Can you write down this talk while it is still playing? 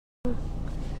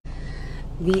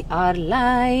We are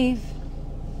live.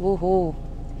 ಓಹೋ,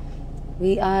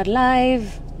 we are live.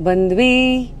 ಬಂದ್ವಿ,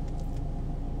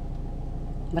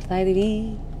 ಬರ್ತಾ ಇದೀವಿ.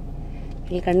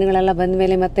 ಇಲ್ಲಿ ಕಣ್ಣುಗಳೆಲ್ಲ ಬಂದ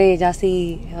ಮೇಲೆ ಮತ್ತೆ ಜಾಸ್ತಿ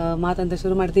ಮಾತಂತ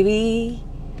ಶುರು ಮಾಡ್ತೀವಿ.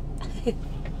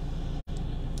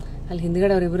 ಅಲ್ಲಿ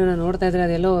ಹಿಂದ್ಗಡೆ ಅವರಿಬ್ರು ನೋಡ್ತಾ ಇದ್ರೆ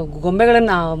ಅದೆಲ್ಲೋ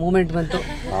ಗೊಂಬೆಗಳನ್ನ ಮೂಮೆಂಟ್ ಬಂತು.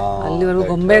 ಅಲ್ಲಿವರೆಗೂ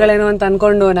ಗೊಂಬೆಗಳೇನು ಅಂತ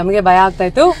ಅನ್ಕೊಂಡು ನಮಗೆ ಭಯ ಆಗ್ತಾ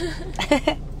ಇತ್ತು.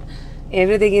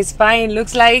 Everything is fine,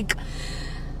 looks like.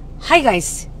 Hi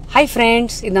guys, hi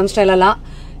friends. ಇದು ನಮ್ಮ ಸ್ಟೈಲ್ ಅಲ್ಲ.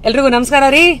 ಎಲ್ರಿಗೂ ನಮಸ್ಕಾರ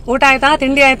ರೀ. ಊಟ ಆಯ್ತಾ,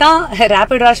 ತಿಂಡಿ ಆಯ್ತಾ?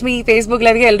 ರ್ಯಾಪಿಡ್ ರಾಶ್ಮಿ ಫೇಸ್ಬುಕ್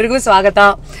ಲೈವ್ಗೆ ಎಲ್ರಿಗೂ ಸ್ವಾಗತ.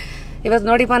 ಇವತ್ತು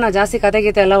ನೋಡಿಪ್ಪ, ನಾವು ಜಾಸ್ತಿ ಕತೆ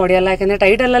ಗೀತೆ ಎಲ್ಲ ಹೊಡೆಯಲ್ಲ. ಯಾಕಂದ್ರೆ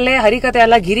ಟೈಟಲ್ ಅಲ್ಲೇ ಹರಿಕತೆ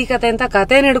ಅಲ್ಲ ಗಿರಿಕತೆ ಅಂತ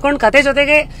ಕತೆನ ಹಿಡ್ಕೊಂಡು ಕತೆ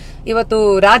ಜೊತೆಗೆ ಇವತ್ತು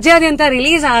ರಾಜ್ಯಾದ್ಯಂತ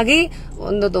ರಿಲೀಸ್ ಆಗಿ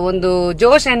ಒಂದು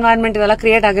ಜೋಶ್ ಎನ್ವೈರನ್ಮೆಂಟ್ ಇದೆಲ್ಲ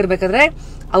ಕ್ರಿಯೇಟ್ ಆಗಿರ್ಬೇಕಾದ್ರೆ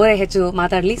ಅವರೇ ಹೆಚ್ಚು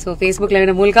ಮಾತಾಡ್ಲಿ. ಸೊ ಫೇಸ್ಬುಕ್ ಲೈವ್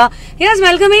ನ ಮೂಲಕ ಹಿಯರ್ಸ್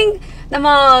ವೆಲ್ಕಮಿಂಗ್ ನಮ್ಮ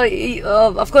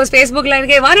of course Facebook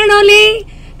ಲೈವ್ಗೆ one and only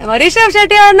ನಮ್ಮ ರಿಷಬ್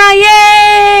ಶೆಟ್ಟಿ ಅವ್ರನ್ನ.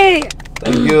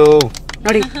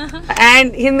 ನೋಡಿ,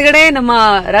 ಅಂಡ್ ಹಿಂದ್ಗಡೆ ನಮ್ಮ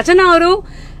ರಚನಾ ಅವರು,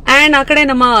 ಅಂಡ್ ಆ ಕಡೆ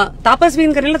ನಮ್ಮ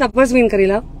ತಪಸ್ವಿನ್ ಕರೀಲ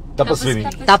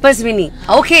ತಪಸ್ವಿನಿ.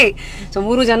 ಓಕೆ, ಸೊ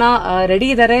 3 ಜನ ರೆಡಿ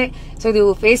ಇದಾರೆ. ಸೊ ಇದು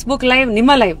ಫೇಸ್ಬುಕ್ ಲೈವ್,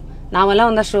 ನಿಮ್ಮ ಲೈವ್. ನಾವೆಲ್ಲ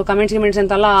ಒಂದಷ್ಟು ಕಮೆಂಟ್ಸ್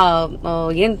ಅಂತೆಲ್ಲ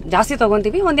ಏನ್ ಜಾಸ್ತಿ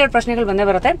ತಗೊಂತೀವಿ. 1-2 ಪ್ರಶ್ನೆಗಳು ಬಂದೇ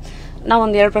ಬರುತ್ತೆ. ನಾವು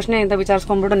 1-2 ಪ್ರಶ್ನೆ ಅಂತ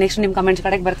ವಿಚಾರಿಸ್ಕೊಂಡ್ಬಿಟ್ಟು ನೆಕ್ಸ್ಟ್ ನಿಮ್ ಕಮೆಂಟ್ಸ್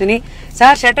ಕಡೆಗೆ ಬರ್ತೀನಿ.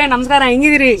 ಸರ್ ಶೆಟ್ರೆ ನಮಸ್ಕಾರ,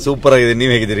 ಹೆಂಗಿದಿರಿ? ಸೂಪರ್ ಆಗಿದೆ,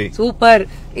 ನೀವ್ ಹೇಗಿದ್ದೀರಿ? ಸೂಪರ್.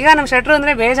 ಈಗ ನಮ್ ಶೆಟ್ರು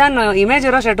ಅಂದ್ರೆ ಬೇಜಾನ್ ಇಮೇಜ್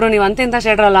ಇರೋ ಶೆಟ್ರು, ನೀವ್ ಅಂತ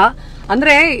ಶೆಟ್ರ್ ಅಲ್ಲ.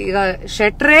 ಅಂದ್ರೆ ಈಗ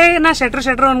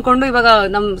ಶೆಟ್ರು ಅನ್ಕೊಂಡು ಇವಾಗ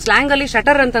ನಮ್ ಸ್ಲ್ಯಾಂಗ್ ಅಲ್ಲಿ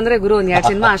ಶಟರ್ ಅಂತಂದ್ರೆ ಗುರು, ಒಂದ್ 2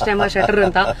 ಸಿನಿಮಾ ಅಷ್ಟೇ ಶಟರ್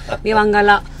ಅಂತ. ನೀವ್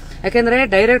ಹಂಗಲ್ಲ. ಯಾಕೆಂದ್ರೆ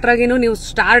ಡೈರೆಕ್ಟರ್ ಆಗಿನೂ ನೀವು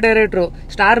ಸ್ಟಾರ್ ಡೈರೆಕ್ಟ್ರು,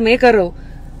 ಸ್ಟಾರ್ ಮೇಕರು,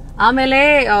 ಆಮೇಲೆ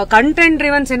ಕಂಟೆಂಟ್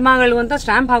ಡ್ರಿವನ್ ಸಿನಿಮಾಗಳು ಅಂತ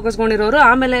ಸ್ಟ್ಯಾಂಪ್ ಹಾಕಿಸ್ಕೊಂಡಿರೋರು.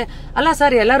 ಆಮೇಲೆ ಅಲ್ಲ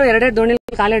ಸರ್, ಎಲ್ಲರೂ 2 ದೋಣಿ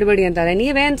ಕಾಲಿಡಬೇಡಿ ಅಂತಾರೆ.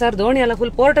 ನೀವೇನ್ ಸರ್ ದೋಣಿ ಎಲ್ಲ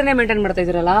ಫುಲ್ ಪೋರ್ಟನ್ನೇ ಮೇಂಟೈನ್ ಮಾಡ್ತಾ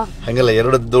ಇದೀರಲ್ಲ? ಹಂಗಲ್ಲ,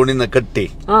 2 ದೋಣಿನ ಕಟ್ಟಿ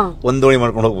 1 ದೋಣಿ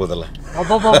ಮಾಡ್ಕೊಂಡು ಹೋಗ್ಬೋದಲ್ಲ.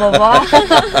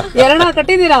 ಎರಡ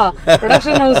ಕಟ್ಟಿದೀರಾ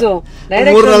ಪ್ರೊಡಕ್ಷನ್ ಹೌಸ್,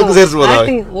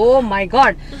 ಓ ಮೈ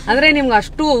ಗಾಡ್. ಅಂದ್ರೆ ನಿಮ್ಗೆ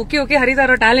ಅಷ್ಟು ಉಕ್ಕಿ ಹರಿತಾ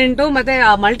ಇರೋ ಟ್ಯಾಲೆಂಟ್, ಮತ್ತೆ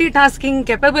ಮಲ್ಟಿ ಟಾಸ್ಕಿಂಗ್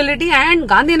ಕೆಪಬಿಲಿಟಿ, ಅಂಡ್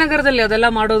ಗಾಂಧಿನಗರದಲ್ಲಿ ಅದೆಲ್ಲ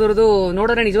ಮಾಡೋದ್ರದ್ದು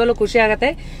ನೋಡಿದ್ರೆ ನಿಜವಲ್ಲೂ ಖುಷಿ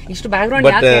ಆಗತ್ತೆ. ಇಷ್ಟು ಬ್ಯಾಕ್ ಗ್ರೌಂಡ್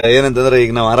ಏನಂತಂದ್ರೆ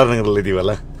ಈಗ ನಾವು ಆರ್ ನಗರಲ್ಲಿ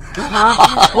ಇದೀವಲ್ಲ.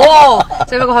 ಓ,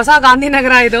 ಇವಾಗ ಹೊಸ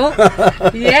ಗಾಂಧಿನಗರ ಇದು.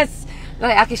 ಎಸ್,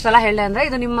 ಯಾಕೆ ಇಷ್ಟೆಲ್ಲ ಹೇಳಿ ಅಂದ್ರೆ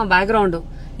ಇದು ನಿಮ್ಮ ಬ್ಯಾಕ್ ಗ್ರೌಂಡ್.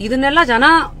 ಇದನ್ನೆಲ್ಲ ಜನ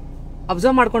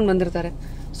ಅಬ್ಸರ್ವ್ ಮಾಡ್ಕೊಂಡು ಬಂದಿರ್ತಾರೆ.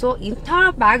 ಸೊ ಇಂಥ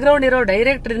ಬ್ಯಾಕ್ ಗ್ರೌಂಡ್ ಇರೋ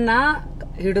ಡೈರೆಕ್ಟರ್ನ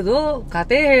ಹಿಡಿದು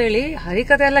ಕತೆ ಹೇಳಿ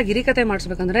ಹರಿಕತೆ ಎಲ್ಲ ಗಿರಿಕತೆ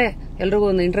ಮಾಡಿಸ್ಬೇಕಂದ್ರೆ ಎಲ್ರಿಗೂ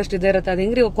ಒಂದು ಇಂಟ್ರೆಸ್ಟ್ ಇದ್ದೇ ಇರುತ್ತೆ. ಅದ್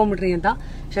ಹೆಂಗ್ರಿ ಒಪ್ಕೊಂಡ್ಬಿಟ್ರಿ ಅಂತ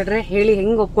ಶೆಟ್ರೆ ಹೇಳಿ,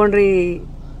 ಹೆಂಗ್ ಒಪ್ಕೊಂಡ್ರಿ?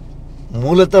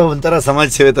 ಮೂಲತಃ ಒಂಥರ ಸಮಾಜ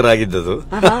ಸೇವೆ ತರ ಆಗಿದ್ದದು.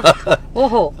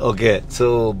 ಓಹೋ, ಓಕೆ. ಸೊ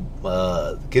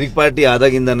ಕಿರಿಕ್ ಪಾರ್ಟಿ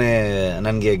ಆದಾಗಿಂದಾನೆ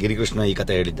ನನ್ಗೆ ಗಿರಿಕೃಷ್ಣ ಈ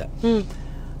ಕತೆ ಹೇಳಿದ್ದ.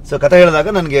 ಸೊ ಕತೆ ಹೇಳಿದಾಗ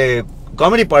ನನ್ಗೆ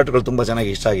ಕಾಮಿಡಿ ಪಾರ್ಟ್ಗಳು ತುಂಬಾ ಚೆನ್ನಾಗಿ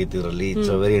ಇಷ್ಟ ಆಗಿತ್ತು ಇದರಲ್ಲಿ.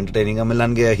 It's very entertaining. ಆಮೇಲೆ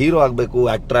ನನ್ಗೆ ಹೀರೋ ಆಗ್ಬೇಕು,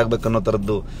 ಆಕ್ಟರ್ ಆಗ್ಬೇಕು ಅನ್ನೋ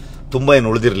ತರದ್ದು ತುಂಬಾ ಏನು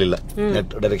ಉಳಿದಿರ್ಲಿಲ್ಲ.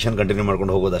 ಡೈರೆಕ್ಷನ್ ಕಂಟಿನ್ಯೂ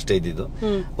ಮಾಡ್ಕೊಂಡು ಹೋಗೋದು ಅಷ್ಟೇ ಇದ್ದಿದ್ದು.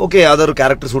 ಓಕೆ, ಯಾವ್ದಾದ್ರು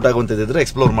ಕ್ಯಾರೆಕ್ಟರ್ ಸೂಟ್ ಆಗುವಂತಿದ್ರೆ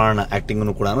ಎಕ್ಸ್ಪ್ಲೋರ್ ಮಾಡೋಣ,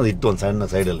 ಆಕ್ಟಿಂಗ್ ಕೂಡ ಅನ್ನೋದು ಇತ್ತು ಒಂದ್ ಸಣ್ಣ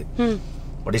ಸೈಡ್ ಅಲ್ಲಿ.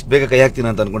 ಬಟ್ ಇಷ್ಟು ಬೇಗ ಕೈ ಹಾಕ್ತೀನಿ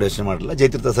ಅಂತ ಅನ್ಕೊಂಡು ಯೋಚನೆ ಮಾಡಲಿಲ್ಲ.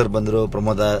 ಜಯತೀರ್ಥ ಸರ್ ಬಂದ್ರು,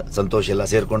 ಪ್ರಮೋದ, ಸಂತೋಷ್ ಎಲ್ಲ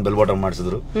ಸೇರ್ಕೊಂಡು ಬೆಲ್ ಬಾಟಮ್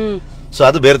ಮಾಡಿಸಿದ್ರು. ಸೊ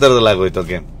ಅದು ಬೇರೆ ತರದಲ್ಲಿ ಆಗೋಯ್ತು.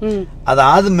 ಓಕೆ,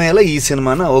 ಅದಾದ್ಮೇಲೆ ಈ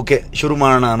ಸಿನಿಮಾನ ಓಕೆ ಶುರು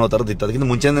ಮಾಡೋಣ ಅನ್ನೋ ತರದ್ದು ಇತ್ತು. ಅದಕ್ಕಿಂತ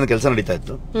ಮುಂಚೆನೇ ಕೆಲಸ ನಡೀತಾ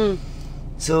ಇತ್ತು.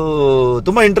 ಸೊ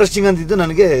ತುಂಬಾ ಇಂಟ್ರೆಸ್ಟಿಂಗ್ ಅಂತಿದ್ದು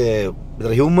ನನಗೆ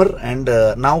ಇದರ ಹ್ಯೂಮರ್ ಅಂಡ್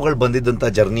ನಾವುಗಳು ಬಂದಿದ್ದಂತ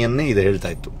ಜರ್ನಿಯನ್ನೇ ಇದು ಹೇಳ್ತಾ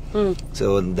ಇತ್ತು. ಸೊ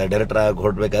ಒಂದು ಡೈರೆಕ್ಟರ್ ಆಗಿ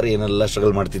ಹೊರಡ್ಬೇಕಾದ್ರೆ ಏನೆಲ್ಲ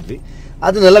ಸ್ಟ್ರಗಲ್ ಮಾಡ್ತಿದ್ವಿ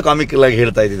ಅದನ್ನೆಲ್ಲ ಕಾಮಿಕಲ್ ಆಗಿ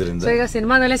ಹೇಳ್ತಾ ಇದ್ರಿಂದ. ಈಗ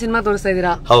ಸಿನಿಮಾದಲ್ಲೇ ಸಿನಿಮಾ ತೋರಿಸ್ತಾ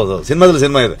ಇದೀರಾ? ಹೌದು, ಸಿನಿಮಾದಲ್ಲಿ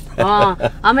ಸಿನಿಮಾ ಇದೆ.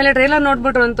 ಆಮೇಲೆ ಟ್ರೈಲರ್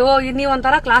ನೋಡ್ಬಿಟ್ರು ಅಂತೂ ನೀವು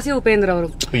ಒಂಥರ ಕ್ಲಾಸಿ ಉಪೇಂದ್ರ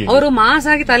ಅವರು ಮಾಸ್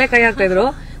ಆಗಿ ತಲೆ ಕೈ ಹಾಕ್ತಾ ಇದ್ರು.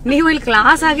 ನೀವು ಇಲ್ಲಿ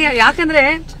ಕ್ಲಾಸ್ ಆಗಿ, ಯಾಕಂದ್ರೆ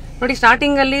ನೋಡಿ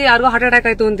ಸ್ಟಾರ್ಟಿಂಗ್ ಅಲ್ಲಿ ಯಾರಿಗೋ ಹಾರ್ಟ್ ಅಟ್ಯಾಕ್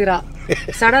ಆಯ್ತು ಅಂತೀರಾ,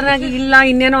 ಸಡನ್ ಆಗಿ ಇಲ್ಲ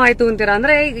ಇನ್ನೇನೋ ಆಯ್ತು ಅಂತೀರಾ.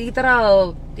 ಅಂದ್ರೆ ಈ ತರ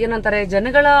ಏನಂತಾರೆ,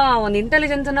 ಜನಗಳ ಒಂದು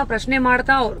ಇಂಟೆಲಿಜೆನ್ಸ್ ಅನ್ನ ಪ್ರಶ್ನೆ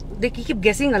ಮಾಡ್ತಾ ದೇ ಕೀಪ್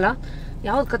ಗೆಸಿಂಗ್ ಅಲ್ಲ,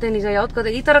 ಯಾವ್ದ್ ಕತೆ ನಿಜ ಯಾವ್ದ್ ಕತೆ,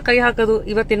 ಈ ತರ ಕೈ ಹಾಕೋದು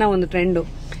ಇವತ್ತಿನ ಒಂದು ಟ್ರೆಂಡ್.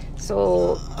 ಸೊ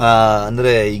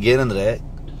ಅಂದ್ರೆ ಈಗೇನಂದ್ರೆ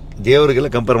ದೇವರಿಗೆಲ್ಲ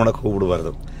ಕಂಪೇರ್ ಮಾಡಕ್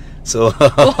ಹೋಗ್ಬಿಡ್ಬಾರ್ದು.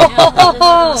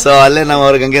 ಸೊ ಅಲ್ಲೇ ನಾವು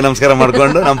ಅವ್ರಿಗೆ ಹಂಗೆ ನಮಸ್ಕಾರ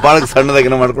ಮಾಡ್ಕೊಂಡು ನಮ್ಮ ಪಾಳಕ್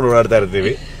ಸಣ್ಣದಾಗಿನ ಮಾಡ್ಕೊಂಡು ಓಡಾಡ್ತಾ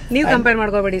ಇರ್ತೀವಿ. ನೀವು ಕಂಪೇರ್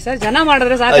ಮಾಡ್ಕೋಬೇಡಿ ಸರ್, ಜನ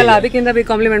ಮಾಡಿದ್ರೆ ಸಾಕಲ್ಲ, ಅದಕ್ಕಿಂತ ಬಿ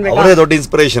ಕಾಂಪ್ಲಿಮೆಂಟ್ ಬೇಕು. ಅವರೇ ದೊಡ್ಡ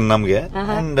ಇನ್ಸ್ಪಿರೇಷನ್ ನಮ್ಗೆ.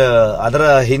 ಅಂಡ್ ಅದರ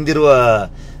ಹಿಂದಿರುವ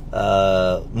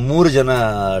 3 ಜನ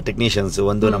ಟೆಕ್ನಿಷಿಯನ್ಸ್,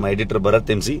 ಒಂದು ನಮ್ಮ editor Bharat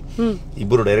MC,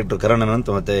 2 director Karan ಅಂತ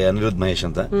ಮತ್ತೆ ಅನಿರುದ್ಧ್ ಮಹೇಶ್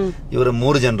ಅಂತ, ಇವರ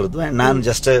 3 ಜನರದ್ದು. ಅಂಡ್ ನಾನು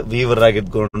ಜಸ್ಟ್ ವೀವರ್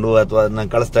ಆಗಿದ್ಕೊಂಡು ಅಥವಾ ನಾನು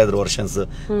ಕಳಿಸ್ತಾ ಇದ್ರು ವರ್ಷನ್ಸ್,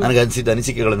 ನನಗೆ ಅನಿಸಿದ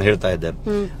ಅನಿಸಿಕೆಗಳನ್ನು ಹೇಳ್ತಾ ಇದ್ದೆ,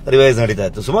 ರಿವೈಸ್ ನಡೀತಾ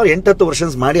ಇತ್ತು. ಸುಮಾರು 8-10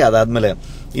 ವರ್ಷನ್ಸ್ ಮಾಡಿ ಅದಾದ್ಮೇಲೆ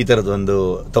ಈ ತರದ್ದು ಒಂದು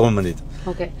ತಗೊಂಡ್ ಬಂದಿತ್ತು.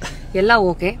 ಓಕೆ, ಎಲ್ಲ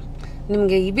ಓಕೆ.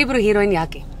 ನಿಮ್ಗೆ 2 ಹೀರೋಯಿನ್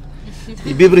ಯಾಕೆ?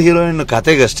 2 ಹೀರೋಯಿನ್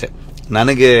ಕತೆಗಷ್ಟೇ.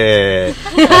 ನನಗೆ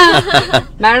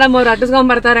ಮೇಡಮ್ ಅವ್ರು ಅಟ್ಟಿಸ್ಕೊಂಡ್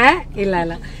ಬರ್ತಾರೆ. ಇಲ್ಲ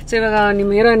ಇಲ್ಲ. ಸೊ ಇವಾಗ ನಿಮ್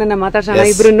ಹೀರೋಯಿನ್ ಅನ್ನ ಮಾತಾಡ್ಸೋಣ.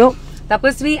 ಇಬ್ರು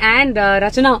ತಪಸ್ವಿ ಅಂಡ್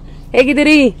ರಚನಾ,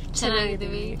 ಹೇಗಿದ್ದೀರಿ?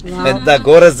 ಚೆನ್ನಾಗಿದ್ದೀವಿ.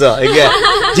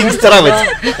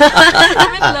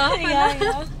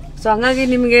 ಸೊ ಹಂಗಾಗಿ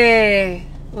ನಿಮ್ಗೆ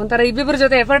ಒಂಥರ 2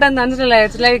 ಜೊತೆ ಎಫರ್ಟ್ ಅಂತ ಅನ್ಸಲಿಲ್ಲ.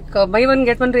 ಇಟ್ಸ್ ಲೈಕ್ ಬೈ 1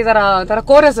 get 1 ಇದರ ತರ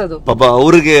ಕೋರಸ್ ಅದು. ಪಾಪ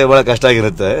ಅವ್ರಿಗೆ ಬಹಳ ಕಷ್ಟ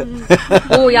ಆಗಿರುತ್ತೆ.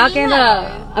 ಓ, ಯಾಕೆಂದ್ರೆ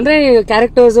ಅಂದ್ರೆ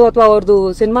ಕ್ಯಾರೆಕ್ಟರ್ಸ್ ಅಥವಾ ಅವ್ರದ್ದು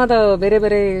ಸಿನಿಮಾದ ಬೇರೆ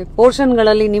ಬೇರೆ ಪೋರ್ಷನ್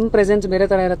ಗಳಲ್ಲಿ ನಿಮ್ ಪ್ರೆಸೆನ್ಸ್ ಬೇರೆ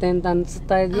ತರ ಇರುತ್ತೆ ಅಂತ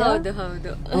ಅನ್ಸುತ್ತಾ ಇದೆಯಾ? ಹೌದು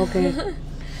ಹೌದು. ಓಕೆ.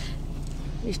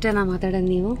 ಇಷ್ಟೇನಾ ಮಾತಾಡೋದು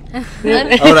ನೀವು?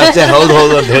 ಅವ್ರು ಅಷ್ಟೇ ಹೌದು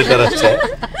ಹೌದು ಅಂತ ಹೇಳ್ತಾರೆ ಅಷ್ಟೇ.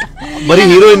 ಬರೀ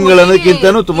ಹೀರೋಯಿನ್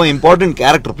ಗಳನ್ನಕ್ಕಿಂತನೂ ತುಂಬಾ ಇಂಪಾರ್ಟೆಂಟ್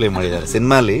ಕ್ಯಾರೆಕ್ಟರ್ ಪ್ಲೇ ಮಾಡಿದ್ದಾರೆ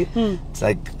ಸಿನಿಮಾಲಿ.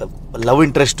 ಲೈಕ್ ಲವ್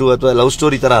ಇಂಟ್ರೆಸ್ಟ್ ಅಥವಾ ಲವ್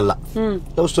ಸ್ಟೋರಿ ತರ ಅಲ್ಲ,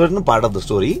 love ಸ್ಟೋರಿನೂ part of the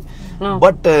story,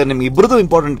 but ನಿಮ್ಗೆ ಇಬ್ಬರದು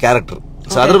ಇಂಪಾರ್ಟೆಂಟ್ ಕ್ಯಾರೆಕ್ಟರ್.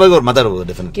 ಸೊ ಅದ್ರ ಬಗ್ಗೆ ಅವ್ರು ಮಾತಾಡಬಹುದು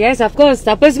definitely. S of course.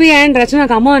 Tapasvi and Rachana,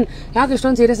 come on, ಯಾಕೆ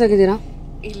ಇಷ್ಟೊಂದು ಸೀರಿಯಸ್ ಆಗಿದ್ದೀರಾ?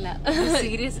 ಇಲ್ಲ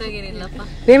ಸೀರಿಯಸ್ ಆಗಿರಲಿಲ್ಲಪ್ಪ.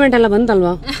 ಪೇಮೆಂಟ್ ಎಲ್ಲ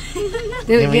ಬಂತಲ್ವಾ?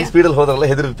 ಸ್ಪೀಡಲ್ಲಿ ಹೋದ್ರಲ್ಲ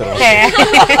ಹೆದರ್ತಾರೆ.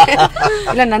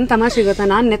 ಇಲ್ಲ, ನನ್ ತಮಾಷೆ ಗೊತ್ತಾ,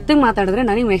 ನಾನ್ ನೆತ್ತಗ್ ಮಾತಾಡಿದ್ರೆ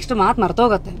ನನಗೆ ನೆಕ್ಸ್ಟ್ ಮಾತು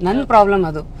ಮರ್ತೋಗತ್ತೆ, ನನ್ ಪ್ರಾಬ್ಲಮ್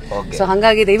ಅದು. ಸೊ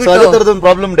ಹಂಗಾಗಿ ದಯವಿಟ್ಟು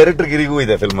ಪ್ರಾಬ್ಲಮ್ ಡೈರೆಕ್ಟರ್ ಗಿರಿಗೂ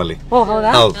ಇದೆ ಫಿಲ್ಮ್ ಅಲ್ಲಿ. ಓ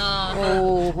ಹೌದಾ?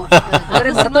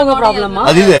 ಮರ್ತೋಗೋ ಪ್ರಾಬ್ಲಮ್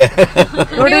ಅದಿದೆ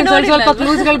ನೋಡಿ. ಸ್ವಲ್ಪ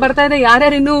ಕ್ಲೂಸ್ ಗಳು ಬರ್ತಾ ಇದೆ.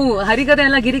 ಯಾರ್ಯಾರು ಇನ್ನು ಹರಿಕತೆ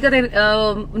ಎಲ್ಲ ಗಿರಿಕತೆ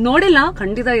ನೋಡಿಲ್ಲ,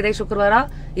 ಖಂಡಿತ ಇದೆ. ಶುಕ್ರವಾರ,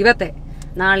 ಇವತ್ತೇ,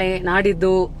 ನಾಳೆ,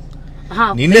 ನಾಡಿದ್ದು,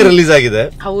 ನಿನ್ನೆ ರಿಲೀಸ್ ಆಗಿದೆ.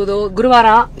 ಹೌದು, ಗುರುವಾರ.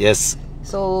 ಎಸ್.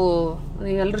 ಸೊ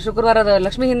ನೀವೆಲ್ಲರೂ ಶುಕ್ರವಾರದ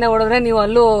ಲಕ್ಷ್ಮಿ ಹಿಂದೆ ಓಡಿದ್ರೆ ನೀವು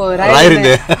ಅಲ್ಲೂ ರಾಯರ್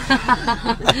ಹಿಂದೆ.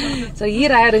 ಸೊ ಈ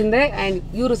ರಾಯರ್ ಹಿಂದೆ ಅಂಡ್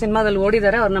ಇವರು ಸಿನಿಮಾದಲ್ಲಿ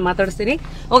ಓಡಿದ್ದಾರೆ, ಅವ್ರನ್ನ ಮಾತಾಡಿಸ್ತೀನಿ.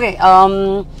 ಓಕೆ,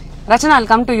 ರಚನಾ, ಅಲ್ಲಿ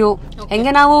ಕಮ್ ಟು ಯು.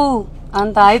 ಹೆಂಗೆ ನಾವು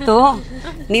ಅಂತ ಆಯ್ತು,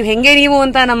 ನೀವ್ ಹೆಂಗೆ ನೀವು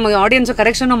ಅಂತ ನಮ್ಮ ಆಡಿಯನ್ಸ್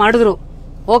ಕರೆಕ್ಷನ್ ಮಾಡಿದ್ರು.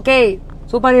 ಓಕೆ,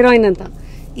 ಸೂಪರ್ ಹೀರೋಯಿನ್ ಅಂತ.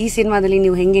 ಈ ಸಿನಿಮಾದಲ್ಲಿ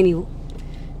ನೀವು ಹೆಂಗೆ ನೀವು?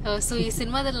 ಸೊ ಈ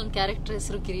ಸಿನಿಮಾದಲ್ಲಿ ನನ್ನ ಕ್ಯಾರೆಕ್ಟರ್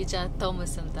ಹೆಸರು ಗಿರಿಜಾ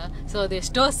ಥಾಮಸ್ ಅಂತ. ಸೊ ಅದು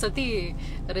ಎಷ್ಟೋ ಸತಿ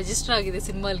ರಿಜಿಸ್ಟರ್ ಆಗಿದೆ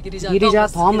ಸಿನಿಮಾಲ್, Girija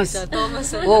Thomas.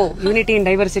 O, unity in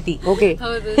diversity. Okay,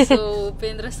 ಹೌದು. ಸೊ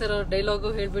ಉಪೇಂದ್ರ ಸರ್ ಅವ್ರ ಡೈಲಾಗು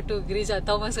ಹೇಳ್ಬಿಟ್ಟು ಗಿರಿಜಾ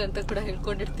ಥಾಮಸ್ ಅಂತ ಕೂಡ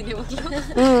ಹೇಳ್ಕೊಂಡಿರ್ತೀನಿ ಇವಾಗಲೂ.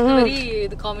 ಬರೀ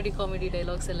ಇದು ಕಾಮಿಡಿ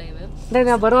ಡೈಲಾಗ್ಸ್ ಎಲ್ಲ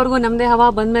ಇವೆ. ಬರೋರ್ಗು ನಮ್ದೇ ಹವಾ,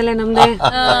 ಬಂದ್ಮೇಲೆ ನಮ್ದೇ.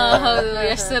 ಹೌದು,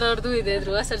 ಯಶ್ ಸರ್ ಅವ್ರದ್ದು ಇದೆ,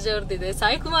 ಧ್ರುವ ಸರ್ಜಾ ಅವ್ರದ್ದು ಇದೆ,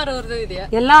 ಸಾಯಿ ಕುಮಾರ್ ಅವ್ರದ್ದು ಇದೆಯಾ.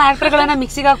 ಎಲ್ಲಾ ಆಕ್ಟರ್ ಗಳನ್ನ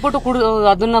ಮಿಕ್ಸಿಗೆ ಹಾಕ್ಬಿಟ್ಟು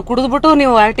ಅದನ್ನ ಕುಡಿದ್ಬಿಟ್ಟು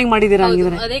ನೀವು ಆಕ್ಟಿಂಗ್ ಮಾಡಿದೀರಾ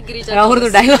ಹಂಗಿದ್ರೆ. ಅದೇ ಗಿರಿಜಾ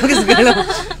ಅವ್ರದ್ದು ಡೈಲಾಗ್ಸ್ ಗಳು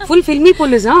full filmy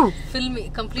police. Filmy,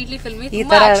 completely filmy.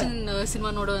 ತುಂಬಾ ಆಕ್ಷನ್ ಸಿನಿಮಾ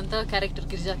ನೋಡುವಂತ ಕ್ಯಾರೆಕ್ಟರ್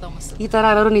ಗಿರಿಜಾ ಥಾಮಸ್. ಈ ತರ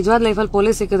ಯಾರು ನಿಜವಾದ ಲೈಫಲ್ಲಿ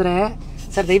ಪೊಲೀಸ್ ಸಿಕ್ಕಿದ್ರೆ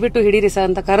ಸರ್ ದಯವಿಟ್ಟು ಹಿಡೀರಿ ಸರ್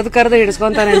ಅಂತ ಕರೆದು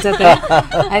ಹಿಡಿಸ್ಕೊಂತಾನೆ ಅನ್ಸುತ್ತೆ.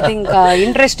 I think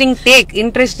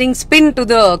interesting spin to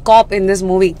the COP in this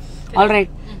movie. All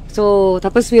right. So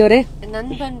ತಪಸ್ವಿ ಅವರೇ,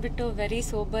 ನಂದ್ ಬಂದ್ಬಿಟ್ಟು very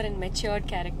sober and matured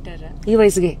character ಈ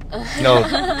ವಯಸ್ಸಿಗೆ.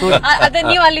 ಅದ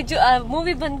ನೀವು ಅಲ್ಲಿ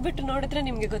ಮೂವಿ ಬಂದ್ಬಿಟ್ಟು ನೋಡಿದ್ರೆ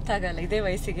ನಿಮ್ಗೆ ಗೊತ್ತಾಗಲ್ಲ ಇದೇ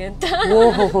ವಯಸ್ಸಿಗೆ ಅಂತ.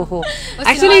 ಓಹೋ,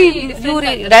 ಆಕ್ಚುಲಿ ಇವ್ರು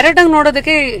ಡೈರೆಕ್ಟ್ ಆಗಿ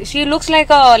ನೋಡೋದಕ್ಕೆ ಶಿ ಲುಕ್ಸ್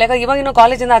ಲೈಕ್ ಇವಾಗಿನ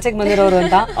ಕಾಲೇಜಿಂದ ಆಚೆಗೆ ಬಂದಿರೋರು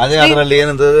ಅಂತ. ಅದೇ ಅದರಲ್ಲಿ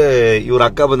ಏನಂತಂದ್ರೆ ಇವ್ರ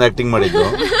ಅಕ್ಕ ಬಂದು ಆಕ್ಟಿಂಗ್ ಮಾಡಿದ್ದು,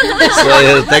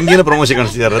 ತಂಗಿನ ಪ್ರಮೋಷನ್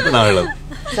ಕಾಣಿಸ್ತಿದಾರೆ ಅಂತ ನಾವ್ ಹೇಳೋದು.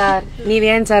 ಸರ್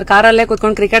ನೀವೇನ್ ಸರ್ ಕಾರಲ್ಲೇ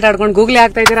ಕುತ್ಕೊಂಡು ಕ್ರಿಕೆಟ್ ಆಡ್ಕೊಂಡು ಗೂಗ್ಲಿ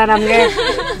ಆಗ್ತಾ ಇದೀರಾ ನಮ್ಗೆ?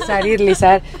 ಸರ್ ಇರ್ಲಿ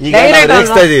ಸರ್,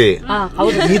 ರೇಗಿಸ್ತಾ ಇದೀವಿ.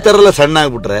 ಈ ತರ ಎಲ್ಲ ಸಣ್ಣ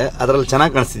ಆಗ್ಬಿಟ್ರೆ ಅದ್ರಲ್ಲಿ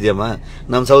ಚೆನ್ನಾಗಿ ಕಾಣಿಸ್ತಿದ್ಯಮ್ಮ.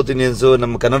 ನಮ್ ಸೌತ್ ಇಂಡಿಯನ್ಸ್,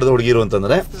 ನಮ್ಮ ಕನ್ನಡದ ಹುಡುಗಿರು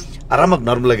ಅಂತಂದ್ರೆ ಆರಾಮಾಗಿ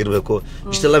ನಾರ್ಮಲ್ ಆಗಿರ್ಬೇಕು.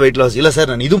 ಇಷ್ಟೆಲ್ಲ ವೆಯ್ಟ್ ಲಾಸ್ ಇಲ್ಲ ಸರ್,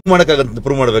 ನಾನು ಇದು ಮಾಡಕ್ಕಾಗಂತ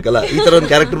ಪ್ರೂವ್ ಮಾಡ್ಬೇಕಲ್ಲ. ಈ ತರ ಒಂದು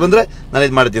ಕ್ಯಾರೆಕ್ಟರ್ ಬಂದ್ರೆ ನಾನು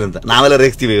ಇದು ಮಾಡ್ತೀನಿ ಅಂತ ನಾವೆಲ್ಲ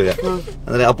ರೇಗಿಸ್ತೀವಿ. ಈಗ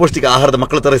ಅಂದ್ರೆ ಅಪೌಷ್ಟಿಕ ಆಹಾರದ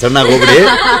ಮಕ್ಕಳ ತರ ಸಣ್ಣ ಹೋಗ್ಬಿಡಿ,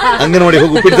 ಅಂಗನವಾಡಿ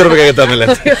ಹೋಗಿ ಉಪ್ಪಿಟ್ಟು ತರಬೇಕಾಗತ್ತೆ ಆಮೇಲೆ.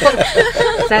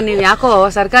 ಸರ್ ನೀವ್ ಯಾಕೋ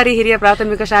ಸರ್ಕಾರಿ ಹಿರಿಯ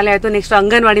ಪ್ರಾಥಮಿಕ ಶಾಲೆ ಆಯ್ತು, ನೆಕ್ಸ್ಟ್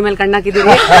ಅಂಗನವಾಡಿ ಮೇಲೆ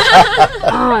ಕಣ್ಣಾಕಿದ್ದೀವಿ.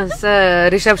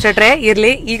 ರಿಷಬ್ ಶೆಟ್ರೆ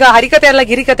ಇರ್ಲಿ. ಈಗ ಹರಿಕತೆ ಅಲ್ಲ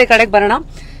ಗಿರಿಕತೆ ಕಡೆಗೆ ಬರೋಣ.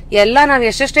 ಎಲ್ಲ ನಾವ್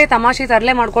ಎಷ್ಟೆಷ್ಟೇ ತಮಾಷೆ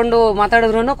ತರಲೆ ಮಾಡ್ಕೊಂಡು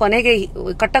ಮಾತಾಡಿದ್ರು ಕೊನೆಗೆ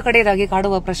ಕಟ್ಟ ಕಡೆಯದಾಗಿ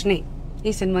ಕಾಡುವ ಪ್ರಶ್ನೆ,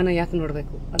 ಈ ಸಿನಿಮಾನ ಯಾಕೆ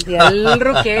ನೋಡ್ಬೇಕು ಅಂತ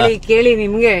ಎಲ್ರು ಕೇಳಿ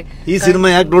ನಿಮ್ಗೆ ಈ ಸಿನಿಮಾ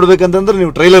ಯಾಕೆ ನೋಡ್ಬೇಕಂತಂದ್ರೆ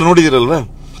ನೀವು trailer ನೋಡಿದಿರಲ್ವಾ?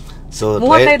 So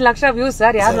 35 lakh views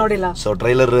sir, ಯಾರು ನೋಡಿಲ್ಲ. ಸೊ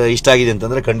ಟ್ರೈಲರ್ ಇಷ್ಟ ಆಗಿದೆ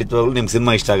ಅಂತಂದ್ರೆ ಖಂಡಿತವಾಗ್ಲೂ ನಿಮ್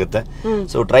ಸಿನಿಮಾ ಇಷ್ಟ ಆಗುತ್ತೆ.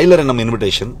 ಸೊ ಟ್ರೈಲರ್ ನಮ್ಮ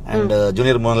ಇನ್ವಿಟೇಷನ್ ಅಂಡ್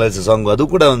ಜೂನಿಯರ್ ಮೋನಾಲಿಸ್ ಸಾಂಗ್ ಅದು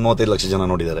ಕೂಡ ಒಂದು 35 ಲಕ್ಷ ಜನ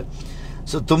ನೋಡಿದ್ದಾರೆ.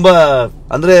 ಸೊ ತುಂಬಾ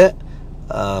ಅಂದ್ರೆ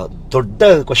ದೊಡ್ಡ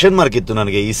ಕ್ವಶನ್ ಮಾರ್ಕ್ ಇತ್ತು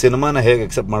ನನಗೆ, ಈ ಸಿನಿಮಾನ ಹೇಗೆ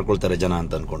ಅಕ್ಸೆಪ್ಟ್ ಮಾಡ್ಕೊಳ್ತಾರೆ ಜನ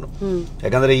ಅಂತ ಅನ್ಕೊಂಡು.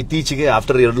 ಯಾಕಂದ್ರೆ ಇತ್ತೀಚೆಗೆ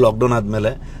ಆಫ್ಟರ್ 2 ಲಾಕ್ಡೌನ್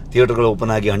ಆದ್ಮೇಲೆ ಥಿಯೇಟರ್ಗಳು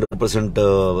ಓಪನ್ ಆಗಿ 100%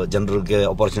 ಜನರಿಗೆ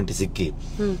ಅಪರ್ಚುನಿಟಿ ಸಿಕ್ಕಿ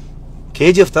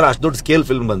KGF ತರ ಅಷ್ಟು ದೊಡ್ಡ ಸ್ಕೇಲ್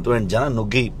ಫಿಲ್ಮ್ ಬಂತು ಅಂಡ್ ಜನ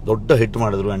ನುಗ್ಗಿ ದೊಡ್ಡ ಹಿಟ್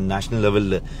ಮಾಡಿದ್ರು ಅಂಡ್ ನ್ಯಾಷನಲ್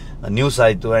ಲೆವೆಲ್ ನ್ಯೂಸ್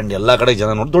ಆಯ್ತು ಅಂಡ್ ಎಲ್ಲಾ ಕಡೆ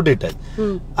ಜನ ನೋಡಿ ದೊಡ್ಡ ಹಿಟ್ ಆಯ್ತು.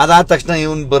 ಅದಾದ ತಕ್ಷಣ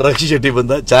ಇವನ್ ರಕ್ಷಿ ಶೆಟ್ಟಿ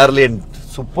ಬಂದ, ಚಾರ್ಲಿ ಅಂಡ್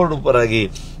ಸೂಪರ್ ಡೂಪರ್ ಆಗಿ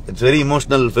it's very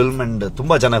emotional film and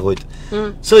ತುಂಬಾ ಚೆನ್ನಾಗಿ ಹೋಯ್ತು.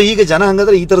 ಸೊ ಈಗ ಜನ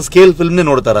ಹಂಗಂದ್ರೆ ಈ ತರ ಸ್ಕೇಲ್ ಫಿಲ್ಮ್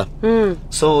ನೋಡ್ತಾರ.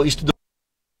 ಸೊ ಇಷ್ಟು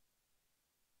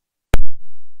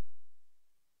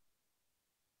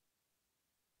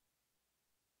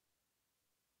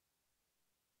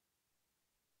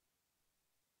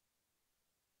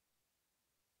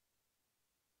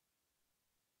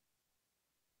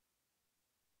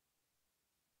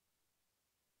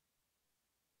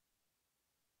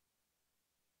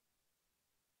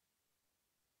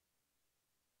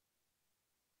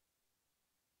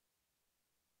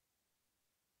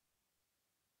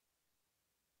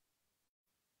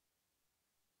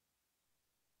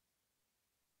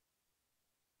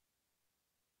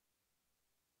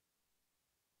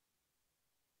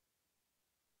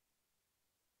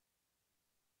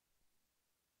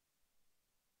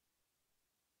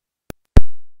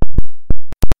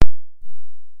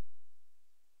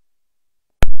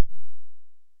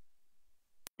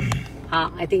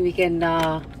ಐ ಥಿಂಕ್ ವಿ ಕ್ಯಾನ್.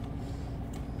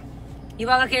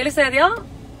 ಇವಾಗ ಕೇಳಿಸ್ತಾ ಇದೆಯಾ?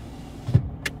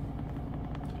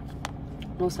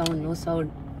 No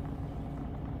sound.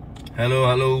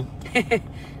 ಹಲೋ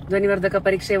ಧ್ವನಿವರ್ಧಕ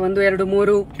ಪರೀಕ್ಷೆ 1 2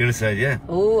 3 ಕೇಳಿಸ್ತಾ ಇದೆಯಾ?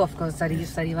 ಓ ಆಫ್ ಕೋರ್ಸ್.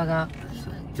 ಸರಿ ಇವಾಗ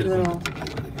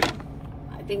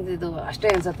ಐ ಥಿಂಕ್ ಇದು ಅಷ್ಟೇ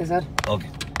ಅನ್ಸುತ್ತೆ ಸರ್. ಓಕೆ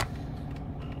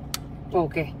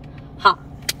ಓಕೆ ಹಾ.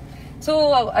 ಸೊ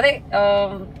ಅದೇ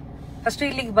ಫಸ್ಟ್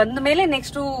ಇಲ್ಲಿಗೆ ಬಂದ ಮೇಲೆ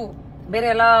ನೆಕ್ಸ್ಟ್ ಬೇರೆ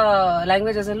ಎಲ್ಲ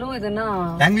ಲ್ಯಾಂಗ್ವೇಜಸ್ ಅಲ್ಲೂ ಇದನ್ನ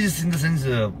ಲ್ಯಾಂಗ್ವೇಜಸ್ ಇನ್ ದ ಸೆನ್ಸ್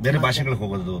ಬೇರೆ ಭಾಷೆಗಳಿಗೆ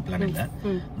ಹೋಗೋದು ಪ್ಲಾನ್ ಇಲ್ಲ,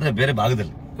 ಅಂದ್ರೆ ಬೇರೆ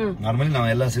ಭಾಗದಲ್ಲಿ. ನಾರ್ಮಲಿ ನಾವು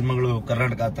ಎಲ್ಲ ಸಿನಿಮಾಗಳು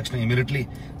ಕರ್ನಾಟಕ ಆದ ತಕ್ಷಣ ಇಮಿಡಿಯೇಟ್ಲಿ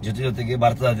ಜೊತೆಗೆ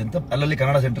ಭಾರತದಾದ್ಯಂತ ಅಲ್ಲಲ್ಲಿ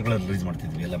ಕನ್ನಡ ಸೆಂಟರ್ಗಳು ರಿಲೀಸ್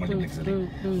ಮಾಡ್ತಿದ್ವಿ, ಎಲ್ಲ ಮಲ್ಟಿಪ್ಲೆಕ್ಸ್ ಅಲ್ಲಿ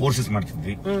ಓವರ್ಸೀಸ್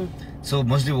ಮಾಡ್ತಿದ್ವಿ. ಸೊ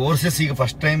ಮೋಸ್ಟ್ಲಿ ಓವರ್ಸೀಸ್ ಈಗ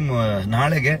ಫಸ್ಟ್ ಟೈಮ್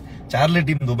ನಾಳೆಗೆ ಚಾರ್ಲಿ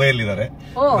ಟೀಮ್ ದುಬೈಯಲ್ಲಿದ್ದಾರೆ.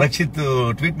 ರಕ್ಷಿತ್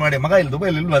ಟ್ವೀಟ್ ಮಾಡಿ, ಮಗ ಇಲ್ಲಿ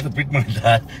ದುಬೈಲಿ ಇಲ್ವಾ ಅಂತ ಟ್ವೀಟ್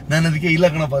ಮಾಡಿದ್ದ. ನಾನು ಅದಕ್ಕೆ ಇಲ್ಲ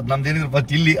ಕಣಪ್ಪ, ನಮ್ದೇನಿದ್ರು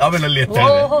ಫಸ್ಟ್ ಇಲ್ಲಿ ಆಮೇಲೆ ಅಲ್ಲಿ ಅಂತ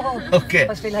ಹೇಳಿದೆ. ಓಕೆ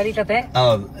ಹರಿಕತೆ,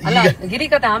 ಹೌದು,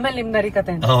 ಗಿರಿಕತೆ ಆಮೇಲೆ ನಿಮ್ದು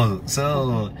ಹರಿಕತೆ. ಹೌದು. ಸೊ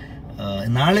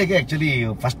ನಾಳೆಗೆ ಆಕ್ಚುಲಿ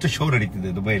ಫಸ್ಟ್ ಶೋ ನಡೀತಿದೆ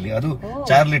ದುಬೈಲಿ, ಅದು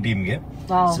ಚಾರ್ಲಿ ಟೀಮ್ಗೆ.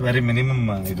 ವೆರಿ ಮಿನಿಮಮ್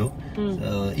ಇದು.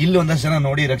 ಇಲ್ಲಿ ಒಂದಷ್ಟು ಜನ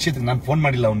ನೋಡಿ, ರಕ್ಷಿತ್ ನಾನು ಫೋನ್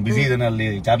ಮಾಡಿಲ್ಲ, ಅವ್ನು ಬಿಸಿ ಇದ್ದಾನೆ, ಅಲ್ಲಿ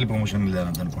ಚಾರ್ಲಿ ಪ್ರಮೋಷನ್ ಇದ್ದಾನೆ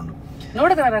ಅಂತ ಅನ್ಕೊಂಡು.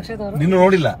 ನೋಡಿದ್ರ ರಕ್ಷಿತ್ ಅವರು? ನಿನ್ನ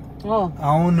ನೋಡಿಲ್ಲ.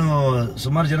 ಅವನು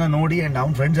ಸುಮಾರು ಜನ ನೋಡಿ ಅಂಡ್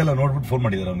ಅವ್ನ ಫ್ರೆಂಡ್ಸ್ ಎಲ್ಲ ನೋಡ್ಬಿಟ್ಟು ಫೋನ್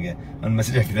ಮಾಡಿದ್ದಾರೆ ಅವ್ನಿಗೆ, ಅವ್ನು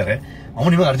ಮೆಸೇಜ್ ಹಾಕಿದ್ದಾರೆ,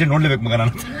 ಅವ್ನು ಇವಾಗ ಅರ್ಜೆಂಟ್ ನೋಡ್ಲೇಬೇಕು ಮಗ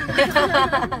ನಾನು.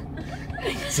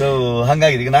 ಸೊ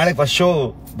ಹಂಗಾಗಿದೆ. ಈಗ ನಾಳೆ ಫಸ್ಟ್ ಶೋ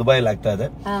ದುಬೈಲಿ ಆಗ್ತಾ ಇದೆ.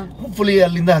 ಹೋಪ್ಫುಲಿ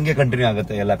ಅಲ್ಲಿಂದ ಹಂಗೆ ಕಂಟಿನ್ಯೂ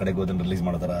ಆಗುತ್ತೆ, ಎಲ್ಲಾ ಕಡೆಗೆ ಹೋದನ್ನು ರಿಲೀಸ್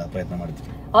ಮಾಡೋ ತರ ಪ್ರಯತ್ನ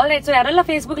ಮಾಡ್ತೀವಿ. ಆಲ್ರೈಟ್. ಸೊ ಯಾರೆಲ್ಲ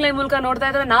ಫೇಸ್ಬುಕ್ ಲೈವ್ ಮೂಲಕ ನೋಡ್ತಾ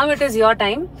ಇದ್ರೆ, ನಾವ್ ಇಟ್ ಇಸ್ ಯೋರ್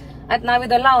ಟೈಮ್. ಅದ್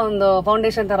ನಾವಿದೆಲ್ಲ ಒಂದು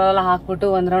ಫೌಂಡೇಶನ್ ತರ ಎಲ್ಲ ಹಾಕ್ಬಿಟ್ಟು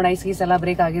ಒಂದ್ ರೌಂಡ್ ಐಸ್ ಗೀಸ್ ಎಲ್ಲ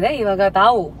ಬ್ರೇಕ್ ಆಗಿದೆ. ಇವಾಗ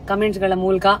ತಾವು ಕಮೆಂಟ್ಸ್ ಗಳ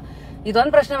ಮೂಲಕ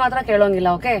ಇದೊಂದ್ ಪ್ರಶ್ನೆ ಮಾತ್ರ ಕೇಳೋಂಗಿಲ್ಲ.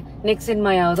 ಓಕೆ, ನೆಕ್ಸ್ಟ್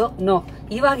ಸಿನಿಮಾ ಯಾವುದು? ನೋ.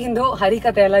 ಇವಾಗಿಂದು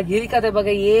ಹರಿಕತೆ ಅಲ್ಲ, ಗಿರಿಕತೆ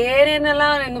ಬಗ್ಗೆ ಏನೇನೆಲ್ಲ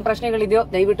ಇನ್ನು ಪ್ರಶ್ನೆಗಳಿದೆಯೋ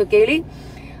ದಯವಿಟ್ಟು ಕೇಳಿ.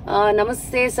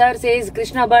 ನಮಸ್ತೆ ಸರ್, ಸೇಸ್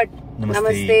ಕೃಷ್ಣ ಭಟ್.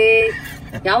 ನಮಸ್ತೆ.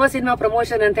 ಯಾವ ಸಿನಿಮಾ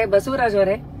ಪ್ರಮೋಷನ್ ಅಂತೆ? ಬಸವರಾಜ್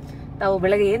ಅವರೇ, ತಾವು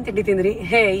ಬೆಳಗ್ಗೆ ಏನ್ ತಿಂಡಿ ತಿಂದ್ರಿ?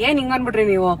 ಏನ್ ಹಿಂಗನ್ಬಿಟ್ರಿ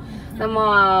ನೀವು? ನಮ್ಮ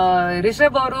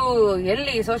ರಿಷಬ್ ಅವರು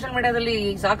ಎಲ್ಲಿ ಸೋಷಿಯಲ್ ಮೀಡಿಯಾದಲ್ಲಿ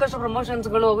ಸಾಕಷ್ಟು ಪ್ರಮೋಷನ್ಸ್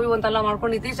ಗಳು ಅವು ಅಂತೆಲ್ಲ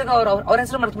ಮಾಡ್ಕೊಂಡು ಇತ್ತೀಚೆಗೆ ಅವ್ರ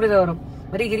ಹೆಸರು ಮರ್ತು ಬಿಟ್ಟಿದ್ದಾರೆ ಅವರು.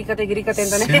 ಬರೀ ಗಿರಿಕತೆ ಗಿರಿಕತೆ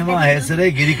ಅಂತಾನೆ. ಹೆಸರೇ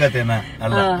ಗಿರಿಕತೆನಾ?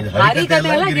 ಹರಿಕತೆ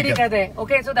ಅಲ್ಲ, ಗಿರಿಕತೆ.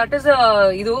 ಓಕೆ, ಸೊ ದಟ್ ಇಸ್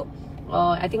ಇದು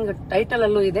ಐ ಥಿಂಕ್ ಟೈಟಲ್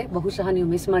ಅಲ್ಲೂ ಇದೆ, ಬಹುಶಃ ನೀವು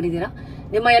ಮಿಸ್ ಮಾಡಿದೀರಾ.